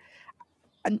Magic,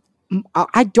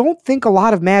 I don't think a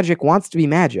lot of Magic wants to be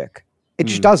Magic. It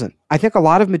just doesn't. I think a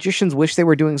lot of magicians wish they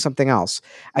were doing something else.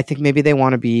 I think maybe they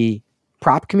want to be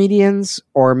prop comedians,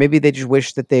 or maybe they just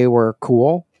wish that they were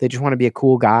cool. They just want to be a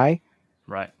cool guy.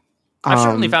 Right. I've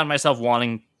certainly found myself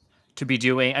wanting to be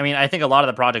doing, I think a lot of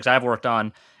the projects I've worked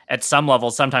on at some level,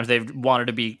 sometimes they've wanted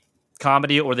to be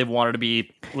comedy or they've wanted to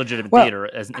be legitimate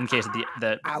theater, as in case of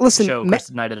the show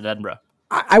Night at Edinburgh.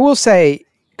 I will say,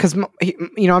 because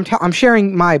I'm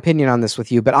sharing my opinion on this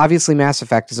with you, but obviously Mass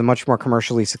Effect is a much more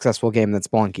commercially successful game than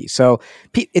Spelunky. So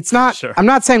it's not. Sure. I'm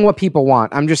not saying what people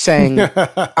want. I'm just saying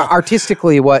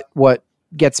artistically what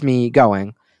gets me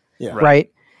going. Yeah.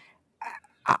 Right.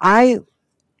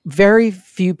 Very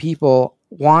few people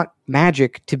want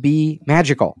magic to be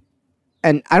magical,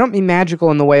 and I don't mean magical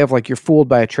in the way of like you're fooled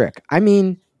by a trick. I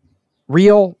mean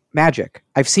real magic.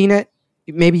 I've seen it.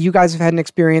 Maybe you guys have had an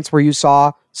experience where you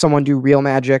saw someone do real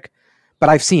magic, but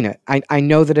I've seen it. I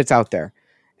know that it's out there,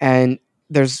 and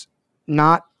there's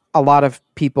not a lot of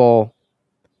people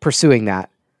pursuing that.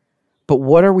 But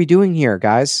what are we doing here,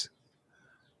 guys?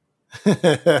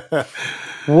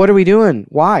 What are we doing?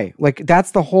 Why? Like,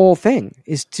 that's the whole thing,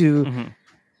 is to,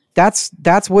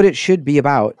 that's what it should be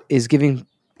about, is giving,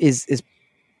 is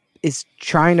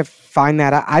trying to find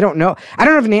that. I don't know. I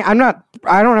don't have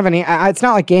any, it's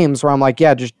not like games where I'm like,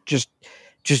 yeah, just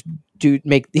do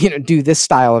this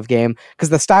style of game. Cause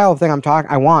the style of thing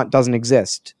I want doesn't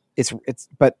exist.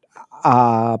 But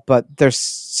there's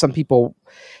some people,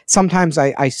 sometimes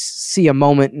I see a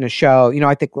moment in a show,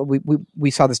 I think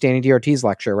we saw this Danny D. Ortiz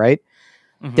lecture, right?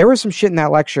 Mm-hmm. There was some shit in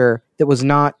that lecture that was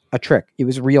not a trick. It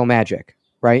was real magic,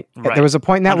 right? There was a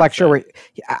point in that 100%. Lecture where,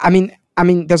 I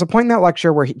mean, there's a point in that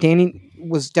lecture where Danny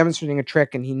was demonstrating a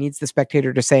trick and he needs the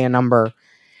spectator to say a number,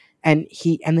 and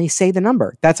they say the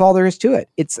number. That's all there is to it.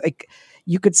 It's like,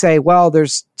 you could say, well,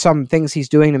 there's some things he's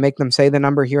doing to make them say the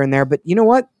number here and there, but you know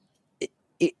what?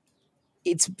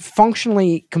 It's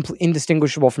functionally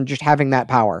indistinguishable from just having that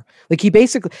power. Like, he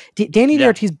basically, Danny D.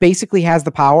 Ortiz basically has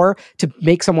the power to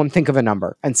make someone think of a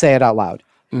number and say it out loud.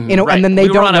 Mm-hmm. And then they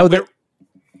don't know that.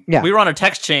 Yeah, we were on a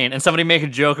text chain and somebody made a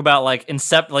joke about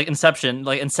inception,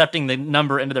 like incepting the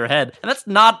number into their head, and that's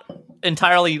not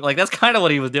entirely that's kind of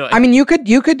what he was doing. I mean, you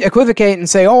could equivocate and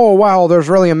say, oh wow, there's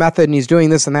really a method and he's doing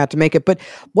this and that to make it. But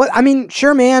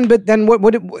sure, man. But then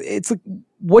it's like,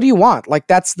 what do you want? Like,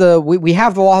 that's we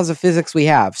have the laws of physics we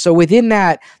have. So within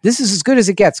that, this is as good as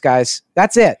it gets, guys.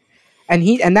 That's it.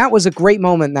 And that was a great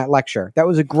moment in that lecture.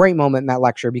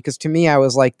 Because to me, I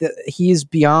was like, he's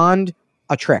beyond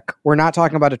a trick. We're not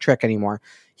talking about a trick anymore.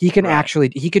 He can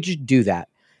he could just do that.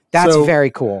 That's very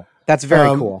cool. That's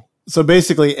very cool. So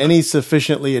basically, any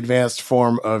sufficiently advanced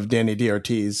form of Danny D.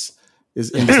 Ortiz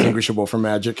is indistinguishable from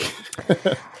magic.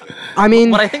 I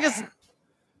mean, what I think is,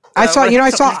 I saw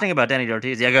interesting about Danny D.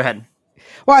 Ortiz. Yeah, go ahead.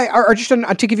 Well, or just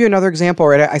to give you another example,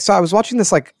 right? I was watching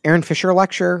this like Aaron Fisher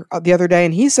lecture the other day,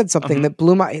 and he said something that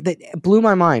blew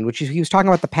my mind, which is, he was talking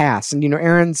about the pass, and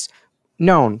Aaron's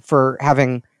known for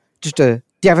having just a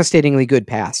devastatingly good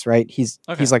pass, right? He's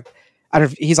like, I don't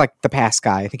know, he's like the pass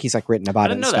guy. I think he's like written about it. I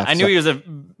didn't know that. I knew he was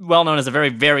well known as a very,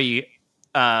 very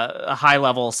high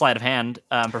level sleight of hand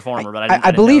performer, but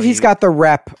I believe he's got the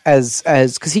rep as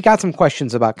because he got some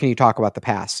questions about, can you talk about the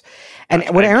pass? And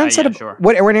what Aaron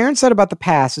said about the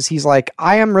pass is, he's like,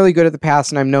 I am really good at the pass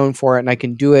and I'm known for it and I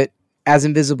can do it as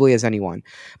invisibly as anyone.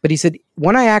 But he said,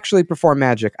 when I actually perform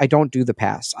magic, I don't do the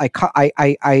pass.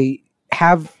 I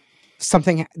have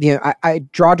something, I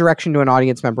draw direction to an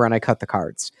audience member and I cut the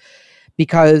cards,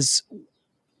 because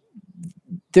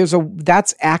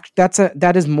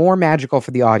that is more magical for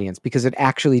the audience, because it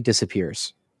actually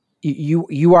disappears.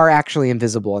 You are actually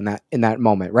invisible in that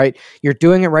moment, right? You're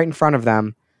doing it right in front of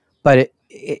them, but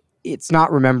it's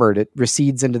not remembered. It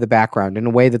recedes into the background in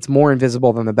a way that's more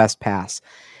invisible than the best pass.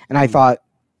 And I thought,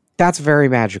 that's very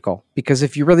magical, because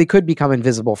if you really could become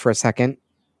invisible for a second,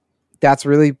 that's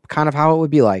really kind of how it would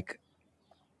be like.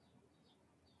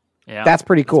 Yeah, that's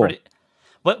pretty cool.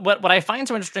 What I find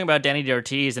so interesting about Danny D.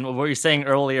 Ortiz, and what you were saying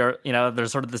earlier,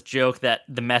 there's sort of this joke that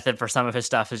the method for some of his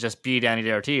stuff is just be Danny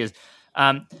D. Ortiz.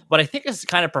 What I think is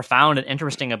kind of profound and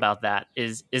interesting about that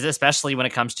is especially when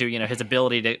it comes to his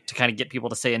ability to kind of get people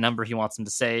to say a number he wants them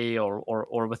to say,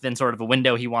 or within sort of a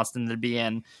window he wants them to be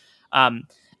in.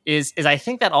 Is I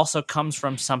think that also comes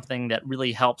from something that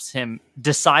really helps him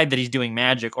decide that he's doing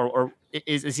magic, or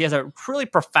is he has a really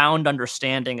profound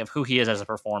understanding of who he is as a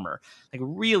performer. Like,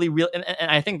 really, and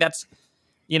I think that's,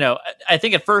 I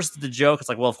think at first the joke, it's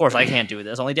like, well, of course I can't do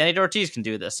this. Only Danny D. Ortiz can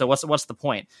do this. So what's the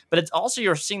point? But it's also,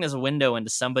 you're seeing as a window into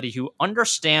somebody who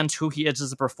understands who he is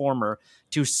as a performer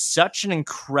to such an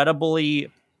incredibly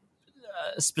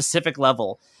specific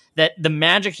level that the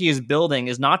magic he is building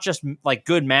is not just like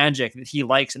good magic that he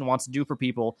likes and wants to do for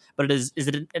people, but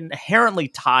it inherently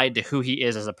tied to who he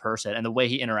is as a person and the way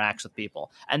he interacts with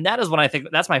people. And that is what I think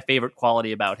that's my favorite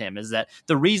quality about him, is that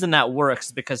the reason that works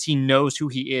is because he knows who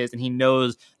he is and he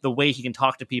knows the way he can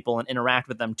talk to people and interact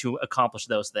with them to accomplish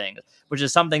those things, which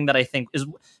is something that I think is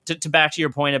to back to your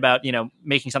point about,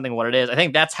 making something what it is. I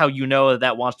think that's how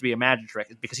that wants to be a magic trick,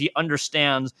 is because he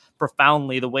understands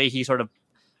profoundly the way he sort of,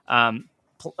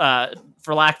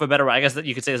 for lack of a better way, I guess that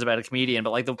you could say this about a comedian, but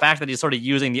like the fact that he's sort of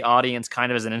using the audience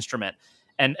kind of as an instrument,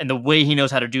 and the way he knows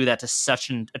how to do that to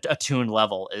such an attuned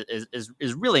level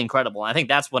is really incredible. And I think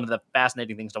that's one of the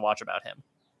fascinating things to watch about him.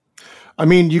 I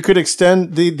mean, you could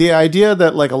extend the idea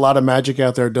that like a lot of magic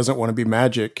out there doesn't want to be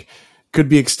magic could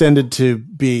be extended to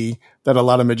be that a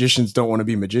lot of magicians don't want to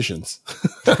be magicians.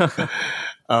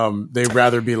 They'd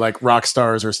rather be like rock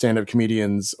stars or stand-up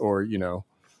comedians or,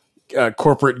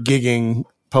 corporate gigging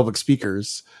public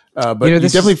speakers. But you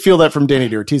definitely feel that from Danny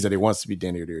DeOrtiz, that he wants to be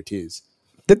Danny DeOrtiz.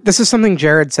 This is something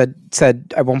Jared said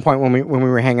at one point when we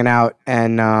were hanging out,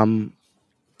 and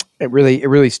it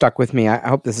really stuck with me. I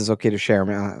hope this is okay to share.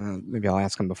 Maybe I'll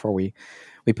ask him before we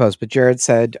post. But Jared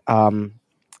said, all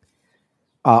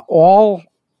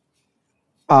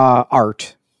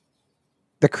art,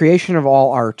 the creation of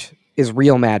all art is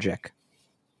real magic.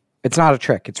 It's not a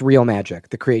trick. It's real magic,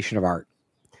 the creation of art.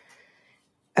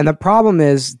 And the problem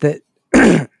is that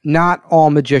not all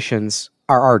magicians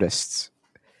are artists.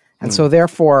 And so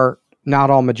therefore, not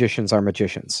all magicians are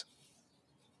magicians.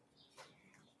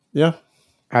 Yeah.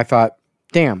 I thought,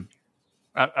 damn.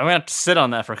 I'm going to have to sit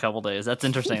on that for a couple days. That's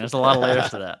interesting. There's a lot of layers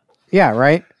to that. Yeah,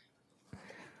 right?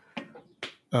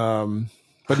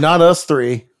 But not us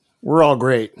three. We're all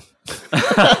great.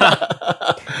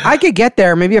 I could get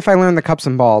there maybe if I learn the cups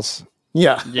and balls.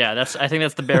 Yeah. Yeah, I think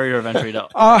that's the barrier of entry though.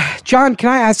 John, can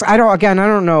I ask, I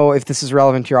don't know if this is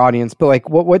relevant to your audience, but like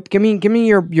what give me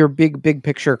your big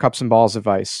picture cups and balls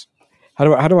advice. How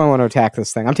do I want to attack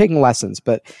this thing? I'm taking lessons,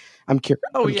 but I'm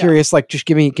curious, like just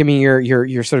give me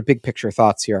your sort of big picture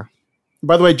thoughts here.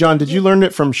 By the way, John, did you learn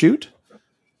it from Shoot?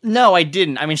 No, I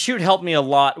didn't. I mean, Shoot helped me a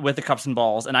lot with the Cups and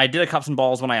Balls, and I did a Cups and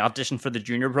Balls when I auditioned for the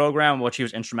junior program, which he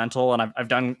was instrumental. And I've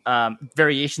done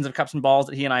variations of Cups and Balls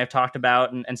that he and I have talked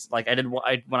about, and like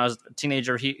when I was a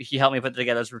teenager, he helped me put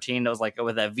together this routine that was like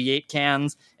with V8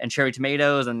 cans and cherry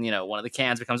tomatoes, and one of the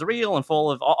cans becomes real and full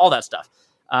of all that stuff.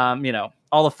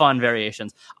 All the fun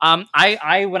variations.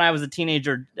 I when I was a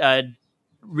teenager,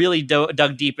 really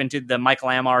dug deep into the Michael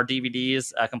Amar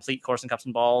DVDs, Complete Course in Cups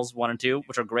and Balls 1 and 2,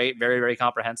 which are great, very, very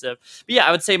comprehensive. But yeah,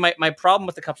 I would say my problem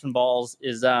with the Cups and Balls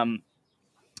is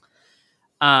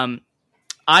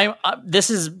this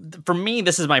is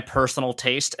my personal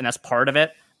taste, and that's part of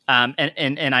it.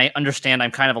 And I understand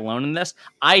I'm kind of alone in this.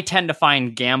 I tend to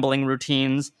find gambling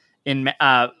routines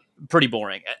pretty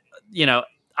boring.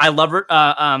 I love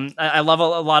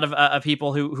a lot of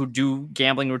people who do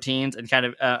gambling routines and kind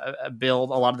of build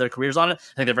a lot of their careers on it.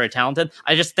 I think they're very talented.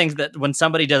 I just think that when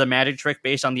somebody does a magic trick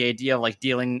based on the idea of like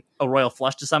dealing a royal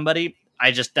flush to somebody,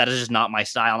 that is just not my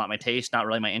style, not my taste, not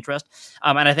really my interest.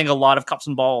 And I think a lot of Cups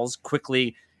and Balls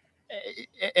quickly,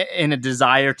 in a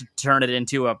desire to turn it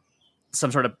into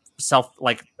some sort of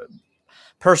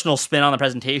personal spin on the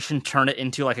presentation, turn it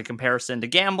into like a comparison to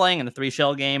gambling and the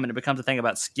 3-shell game, and it becomes a thing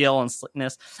about skill and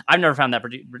slickness. I've never found that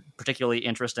particularly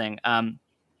interesting. But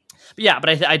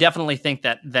I definitely think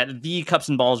that the Cups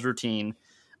and Balls routine,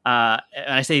 and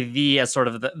I say the as sort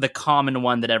of the common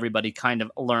one that everybody kind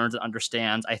of learns and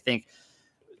understands, I think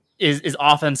is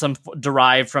often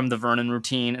derived from the Vernon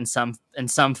routine in some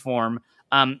form.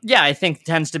 I think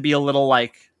tends to be a little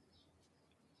like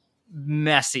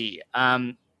messy.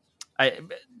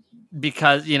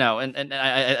 Because and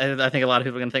I think a lot of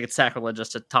people are going to think it's sacrilegious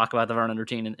to talk about the Vernon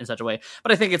routine in such a way,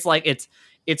 but I think it's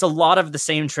a lot of the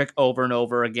same trick over and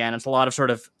over again. It's a lot of sort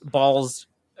of balls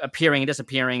appearing and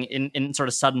disappearing in sort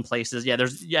of sudden places. Yeah,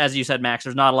 there's, as you said, Max,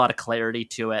 there's not a lot of clarity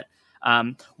to it.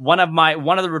 One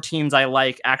of the routines I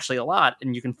like actually a lot,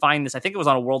 and you can find this, I think it was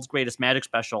on a World's Greatest Magic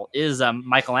special, is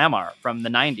Michael Amar from the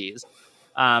 90s,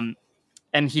 and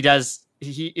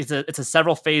it's a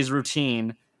several phase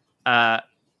routine.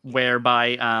 Where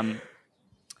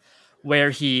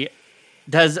he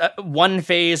does one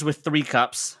phase with 3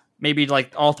 cups, maybe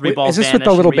like all 3 balls. Is this with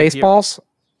the little baseballs?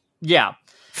 Yeah,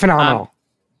 phenomenal.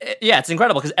 Yeah, it's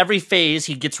incredible because every phase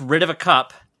he gets rid of a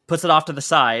cup, puts it off to the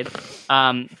side,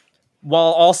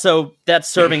 while also that's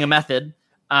serving a method,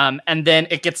 and then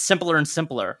it gets simpler and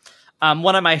simpler.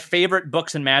 One of my favorite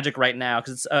books in Magic right now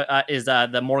is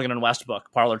the Morgan and West book,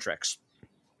 Parlor Tricks.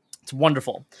 It's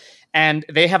wonderful. And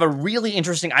they have a really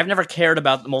interesting, I've never cared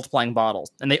about the multiplying bottles.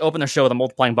 And they open their show with a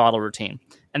multiplying bottle routine.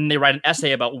 And they write an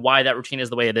essay about why that routine is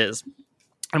the way it is.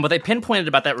 And what they pinpointed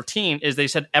about that routine is they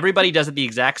said everybody does it the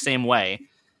exact same way.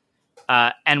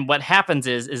 And what happens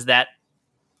is that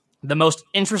the most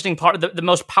interesting part, the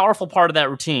most powerful part of that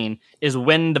routine is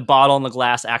when the bottle and the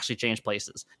glass actually change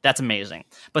places. That's amazing.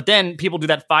 But then people do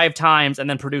that 5 times and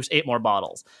then produce 8 more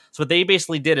bottles. So what they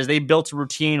basically did is they built a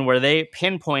routine where they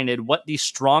pinpointed what the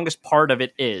strongest part of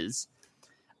it is.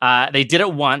 They did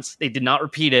it once, they did not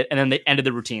repeat it, and then they ended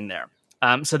the routine there.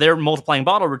 So their multiplying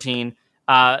bottle routine,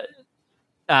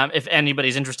 if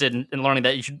anybody's interested in learning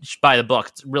that, you should buy the book.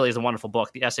 It really is a wonderful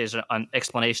book. The essays on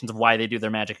explanations of why they do their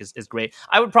magic is great.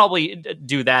 I would probably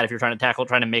do that if you're trying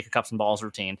to make a cups and balls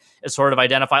routine. Is sort of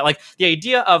identify, like, the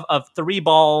idea of 3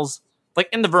 balls, like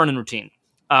in the Vernon routine,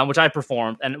 which I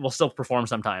performed and will still perform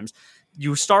sometimes.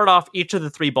 You start off, each of the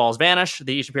 3 balls vanish.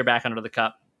 They each appear back under the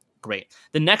cup. Great.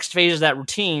 The next phase of that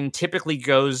routine typically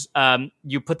goes,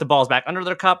 you put the balls back under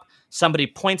their cup. Somebody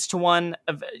points to one,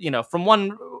 from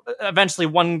one. Eventually,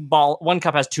 one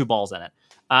cup has 2 balls in it.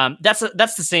 That's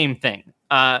the same thing.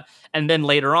 And then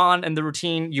later on in the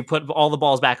routine, you put all the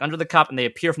balls back under the cup, and they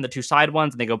appear from the 2 side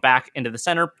ones, and they go back into the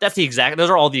center. Those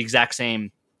are all the exact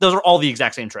same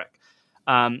trick.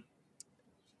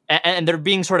 And they're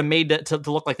being sort of made to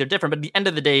look like they're different, but at the end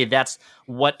of the day, that's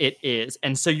what it is.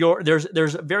 And so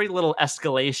there's very little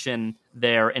escalation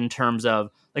there in terms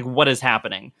of like what is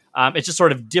happening. It's just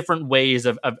sort of different ways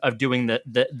of doing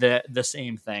the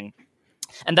same thing.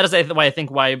 And that is why I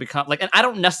think why it become like, and I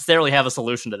don't necessarily have a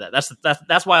solution to that.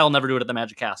 That's why I'll never do it at the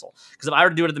Magic Castle. Because if I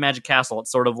were to do it at the Magic Castle,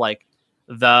 it's sort of like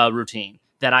the routine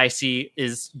that I see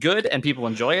is good and people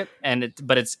enjoy it,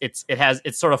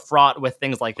 it's sort of fraught with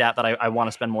things like that I want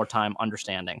to spend more time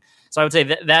understanding. So I would say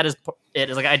that is it.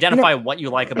 Is like identify what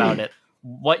you like about it,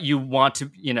 what you want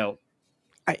to,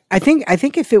 I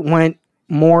think if it went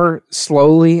more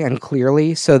slowly and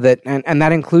clearly, so that and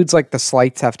that includes like the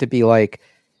sleights have to be like,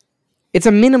 it's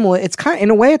a minimal. It's kind of,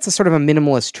 in a way, it's a sort of a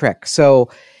minimalist trick.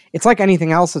 So it's like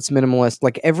anything else that's minimalist.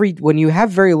 Like when you have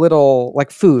very little,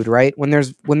 like food, right? When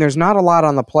there's not a lot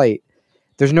on the plate,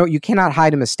 you cannot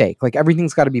hide a mistake. Like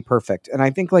everything's got to be perfect. And I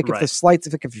think like if the sleights,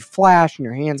 if you flash and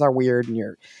your hands are weird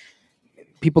and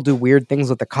people do weird things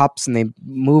with the cups and they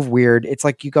move weird, it's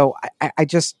like you go,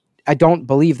 I don't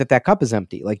believe that cup is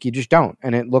empty. Like you just don't.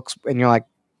 And it looks, and you're like,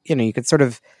 you could sort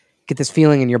of get this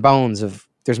feeling in your bones of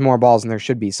there's more balls than there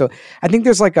should be. So I think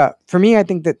there's for me, I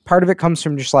think that part of it comes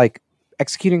from just like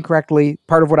executing correctly,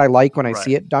 part of what I like when I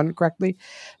see it done correctly.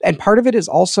 And part of it is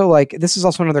also like, this is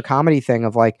also another comedy thing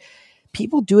of like,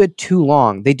 people do it too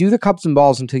long. They do the cups and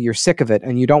balls until you're sick of it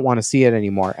and you don't want to see it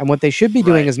anymore. And what they should be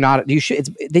doing is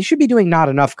they should be doing not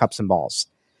enough cups and balls.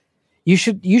 You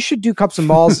should do cups and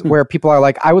balls where people are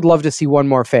like, I would love to see one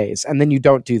more phase. And then you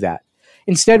don't do that.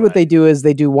 Instead, what they do is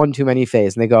they do one too many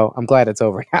phase and they go, I'm glad it's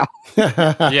over now.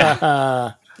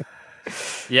 Yeah.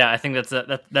 Yeah, I think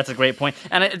that's a great point,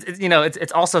 and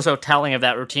it's also so telling of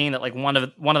that routine that like one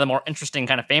of the more interesting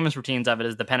kind of famous routines of it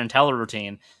is the Penn and Teller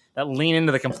routine that lean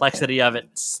into the complexity of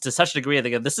it to such a degree that they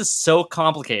go, this is so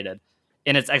complicated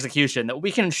in its execution that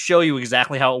we can show you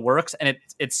exactly how it works, and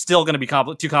it's still going to be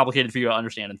too complicated for you to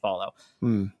understand and follow.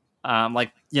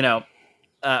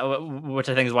 Which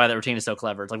I think is why that routine is so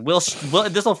clever. It's like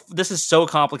this is so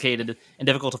complicated and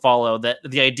difficult to follow that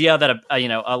the idea that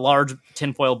a large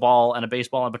tinfoil ball and a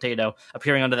baseball and a potato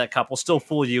appearing under that cup will still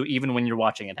fool you even when you're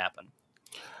watching it happen.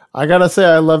 I gotta say,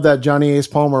 I love that Johnny Ace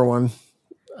Palmer one.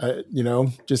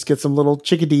 Just get some little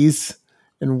chickadees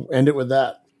and end it with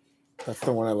that. That's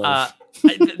the one I love.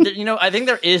 I think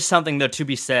there is something though to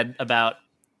be said about.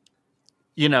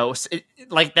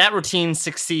 Like that routine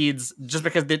succeeds just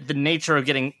because the nature of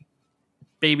getting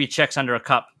baby chicks under a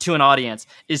cup to an audience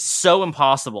is so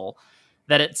impossible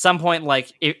that at some point,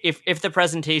 like if the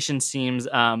presentation seems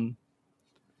has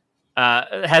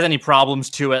any problems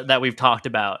to it that we've talked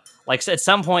about, like at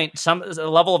some point, a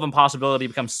level of impossibility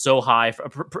becomes so high,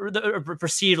 the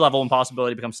perceived level of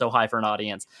impossibility becomes so high for an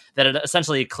audience that it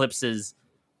essentially eclipses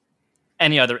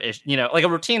any other issue. Like a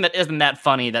routine that isn't that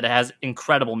funny, that it has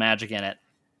incredible magic in it,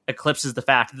 eclipses the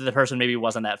fact that the person maybe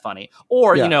wasn't that funny.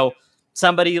 Or,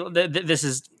 somebody, this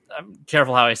is, I'm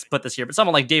careful how I put this here, but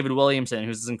someone like David Williamson,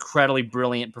 who's this incredibly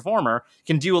brilliant performer,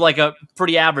 can do like a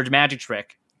pretty average magic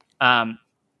trick.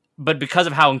 But because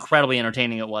of how incredibly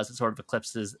entertaining it was, it sort of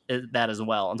eclipses that as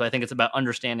well. And so I think it's about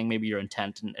understanding maybe your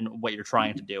intent and what you're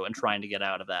trying to do and trying to get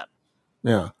out of that.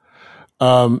 Yeah.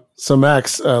 So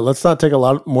Max, let's not take a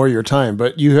lot more of your time,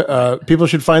 but people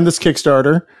should find this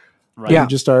Kickstarter. Right. Yeah. You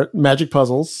just start Magic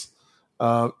Puzzles.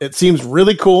 It seems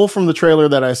really cool from the trailer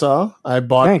that I saw. I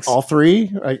bought all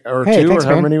 3 or 2 thanks, or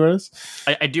however man. many it is.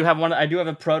 I do have one. I do have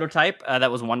a prototype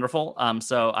that was wonderful.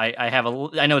 So I have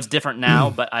I know it's different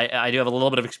now, but I do have a little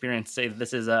bit of experience to say that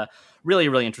this is a really,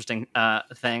 really interesting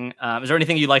thing. Is there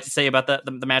anything you'd like to say about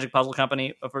the Magic Puzzle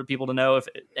Company for people to know? If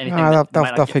anything,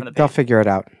 they'll figure it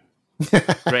out.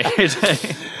 Great.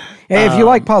 If you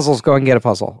like puzzles, go and get a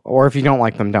puzzle. Or if you don't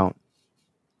like them, don't.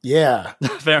 Yeah.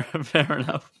 fair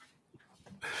enough.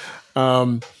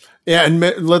 Yeah, and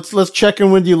let's check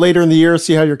in with you later in the year,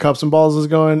 see how your Cups and Balls is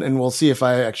going, and we'll see if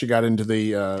I actually got into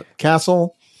the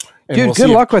castle. And dude, good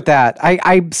luck with that.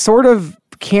 I sort of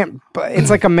can't. It's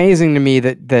like amazing to me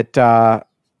that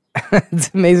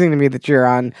it's amazing to me that you're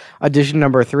on edition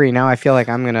number 3. Now I feel like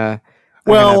I'm gonna.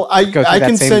 Well, I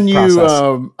can send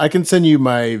you I can send you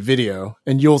my video,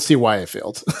 and you'll see why I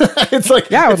failed. It's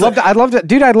like I'd love to,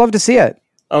 dude. I'd love to see it.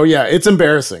 Oh yeah, it's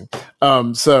embarrassing.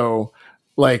 So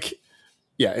like.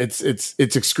 Yeah, it's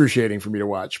excruciating for me to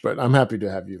watch, but I'm happy to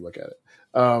have you look at it.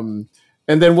 And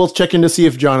then we'll check in to see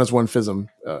if John has won FISM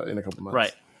in a couple months.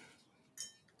 Right.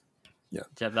 Yeah,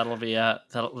 that'll be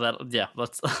that'll yeah.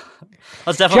 Let's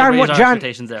definitely raise our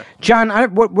expectations there. John,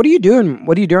 what are you doing?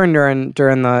 What are you doing during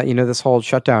the this whole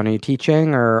shutdown? Are you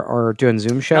teaching or doing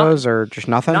Zoom shows or just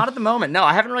nothing? Not at the moment. No,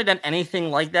 I haven't really done anything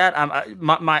like that.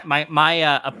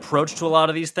 My approach to a lot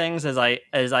of these things is I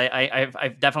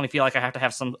definitely feel like I have to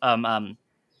have some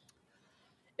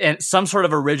and some sort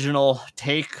of original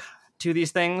take to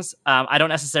these things. I don't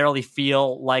necessarily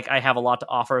feel like I have a lot to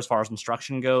offer as far as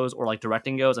instruction goes or like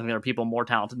directing goes. I think there are people more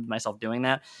talented than myself doing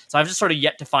that. So I've just sort of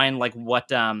yet to find like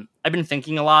what I've been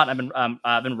thinking a lot.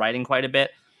 I've been writing quite a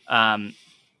bit. I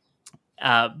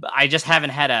just haven't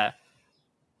had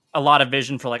a lot of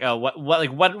vision for like,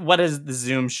 what is the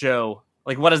Zoom show?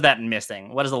 Like, what is that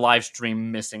missing? What is the live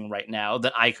stream missing right now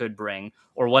that I could bring?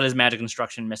 Or what is Magic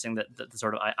Instruction missing that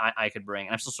sort of I could bring?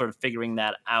 And I'm still sort of figuring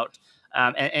that out.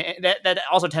 And that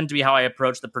also tends to be how I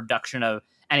approach the production of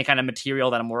any kind of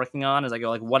material that I'm working on. Is I go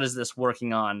like, what is this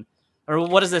working on, or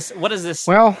what is this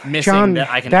missing John, that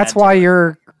I can? That's why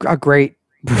you're a great.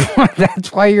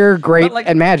 That's why you're great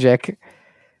at Magic.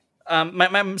 Some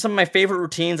of my favorite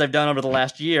routines I've done over the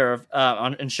last year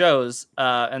in shows,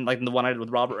 and like the one I did with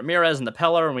Robert Ramirez and the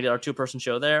Peller, and we did our 2-person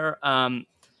show there,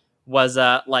 was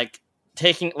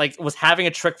having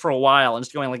a trick for a while and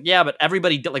just going like, yeah, but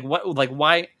everybody did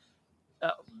why.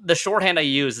 The shorthand I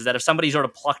use is that if somebody sort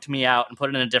of plucked me out and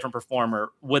put it in a different performer,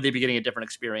 would they be getting a different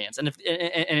experience? And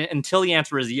until the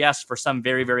answer is yes, for some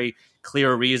very, very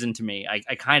clear reason to me,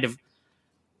 I kind of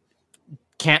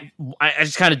can't. I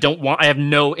just kind of don't want. I have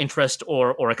no interest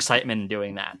or excitement in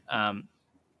doing that.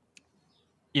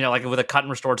 Like with a cut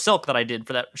and restored silk that I did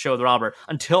for that show with Robert,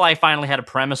 until I finally had a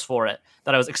premise for it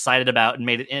that I was excited about and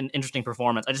made it an interesting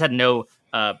performance, I just had no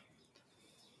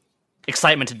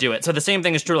excitement to do it. So the same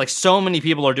thing is true. Like, so many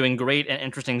people are doing great and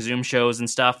interesting Zoom shows and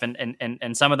stuff,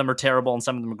 and some of them are terrible and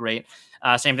some of them are great.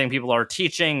 Same thing, people are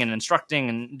teaching and instructing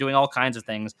and doing all kinds of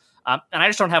things. And I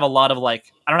just don't have a lot of I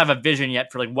don't have a vision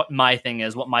yet for like what my thing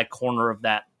is, what my corner of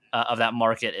that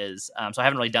market is. So I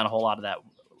haven't really done a whole lot of that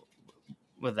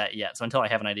with that yet. So until I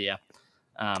have an idea.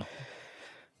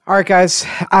 All right, guys.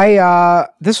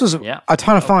 This was a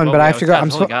ton of fun, but I have to go.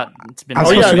 It's been I'm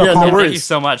supposed to go call. Thank you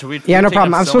so much. No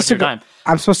problem. I'm supposed to go.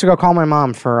 I'm supposed to go call my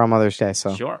mom for Mother's Day.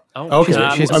 So sure. Oh, okay.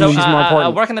 She's more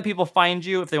important. Where can the people find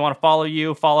you if they want to follow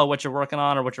you, follow what you're working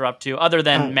on or what you're up to, other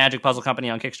than Magic Puzzle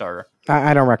Company on Kickstarter?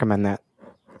 I don't recommend that.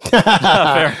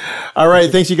 Fair. All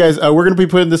right, thanks you guys. We're going to be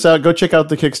putting this out. Go check out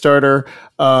the Kickstarter,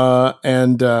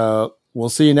 and we'll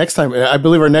see you next time. I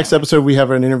believe our next episode we have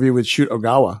an interview with Shoot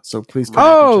Ogawa. So please come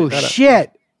back and check that out.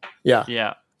 Shit!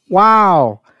 Yeah.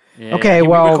 Wow. Yeah. Okay. We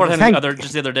well, recorded him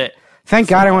just the other day. Thank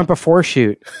God I went before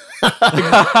Shoot. We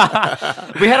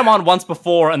had him on once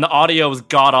before, and the audio was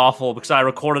god awful because I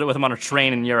recorded it with him on a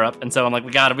train in Europe, and so I'm like,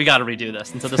 we got to redo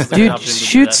this. And so this is dude,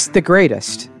 Shoot's the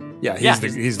greatest. Yeah, he's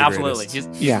the absolutely.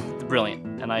 greatest. He's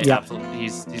brilliant, and absolutely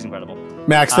he's incredible.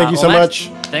 Max, thank you so much.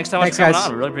 Thanks so much for coming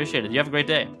on. We really appreciate it. You have a great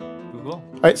day. Cool.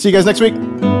 All right, see you guys next week.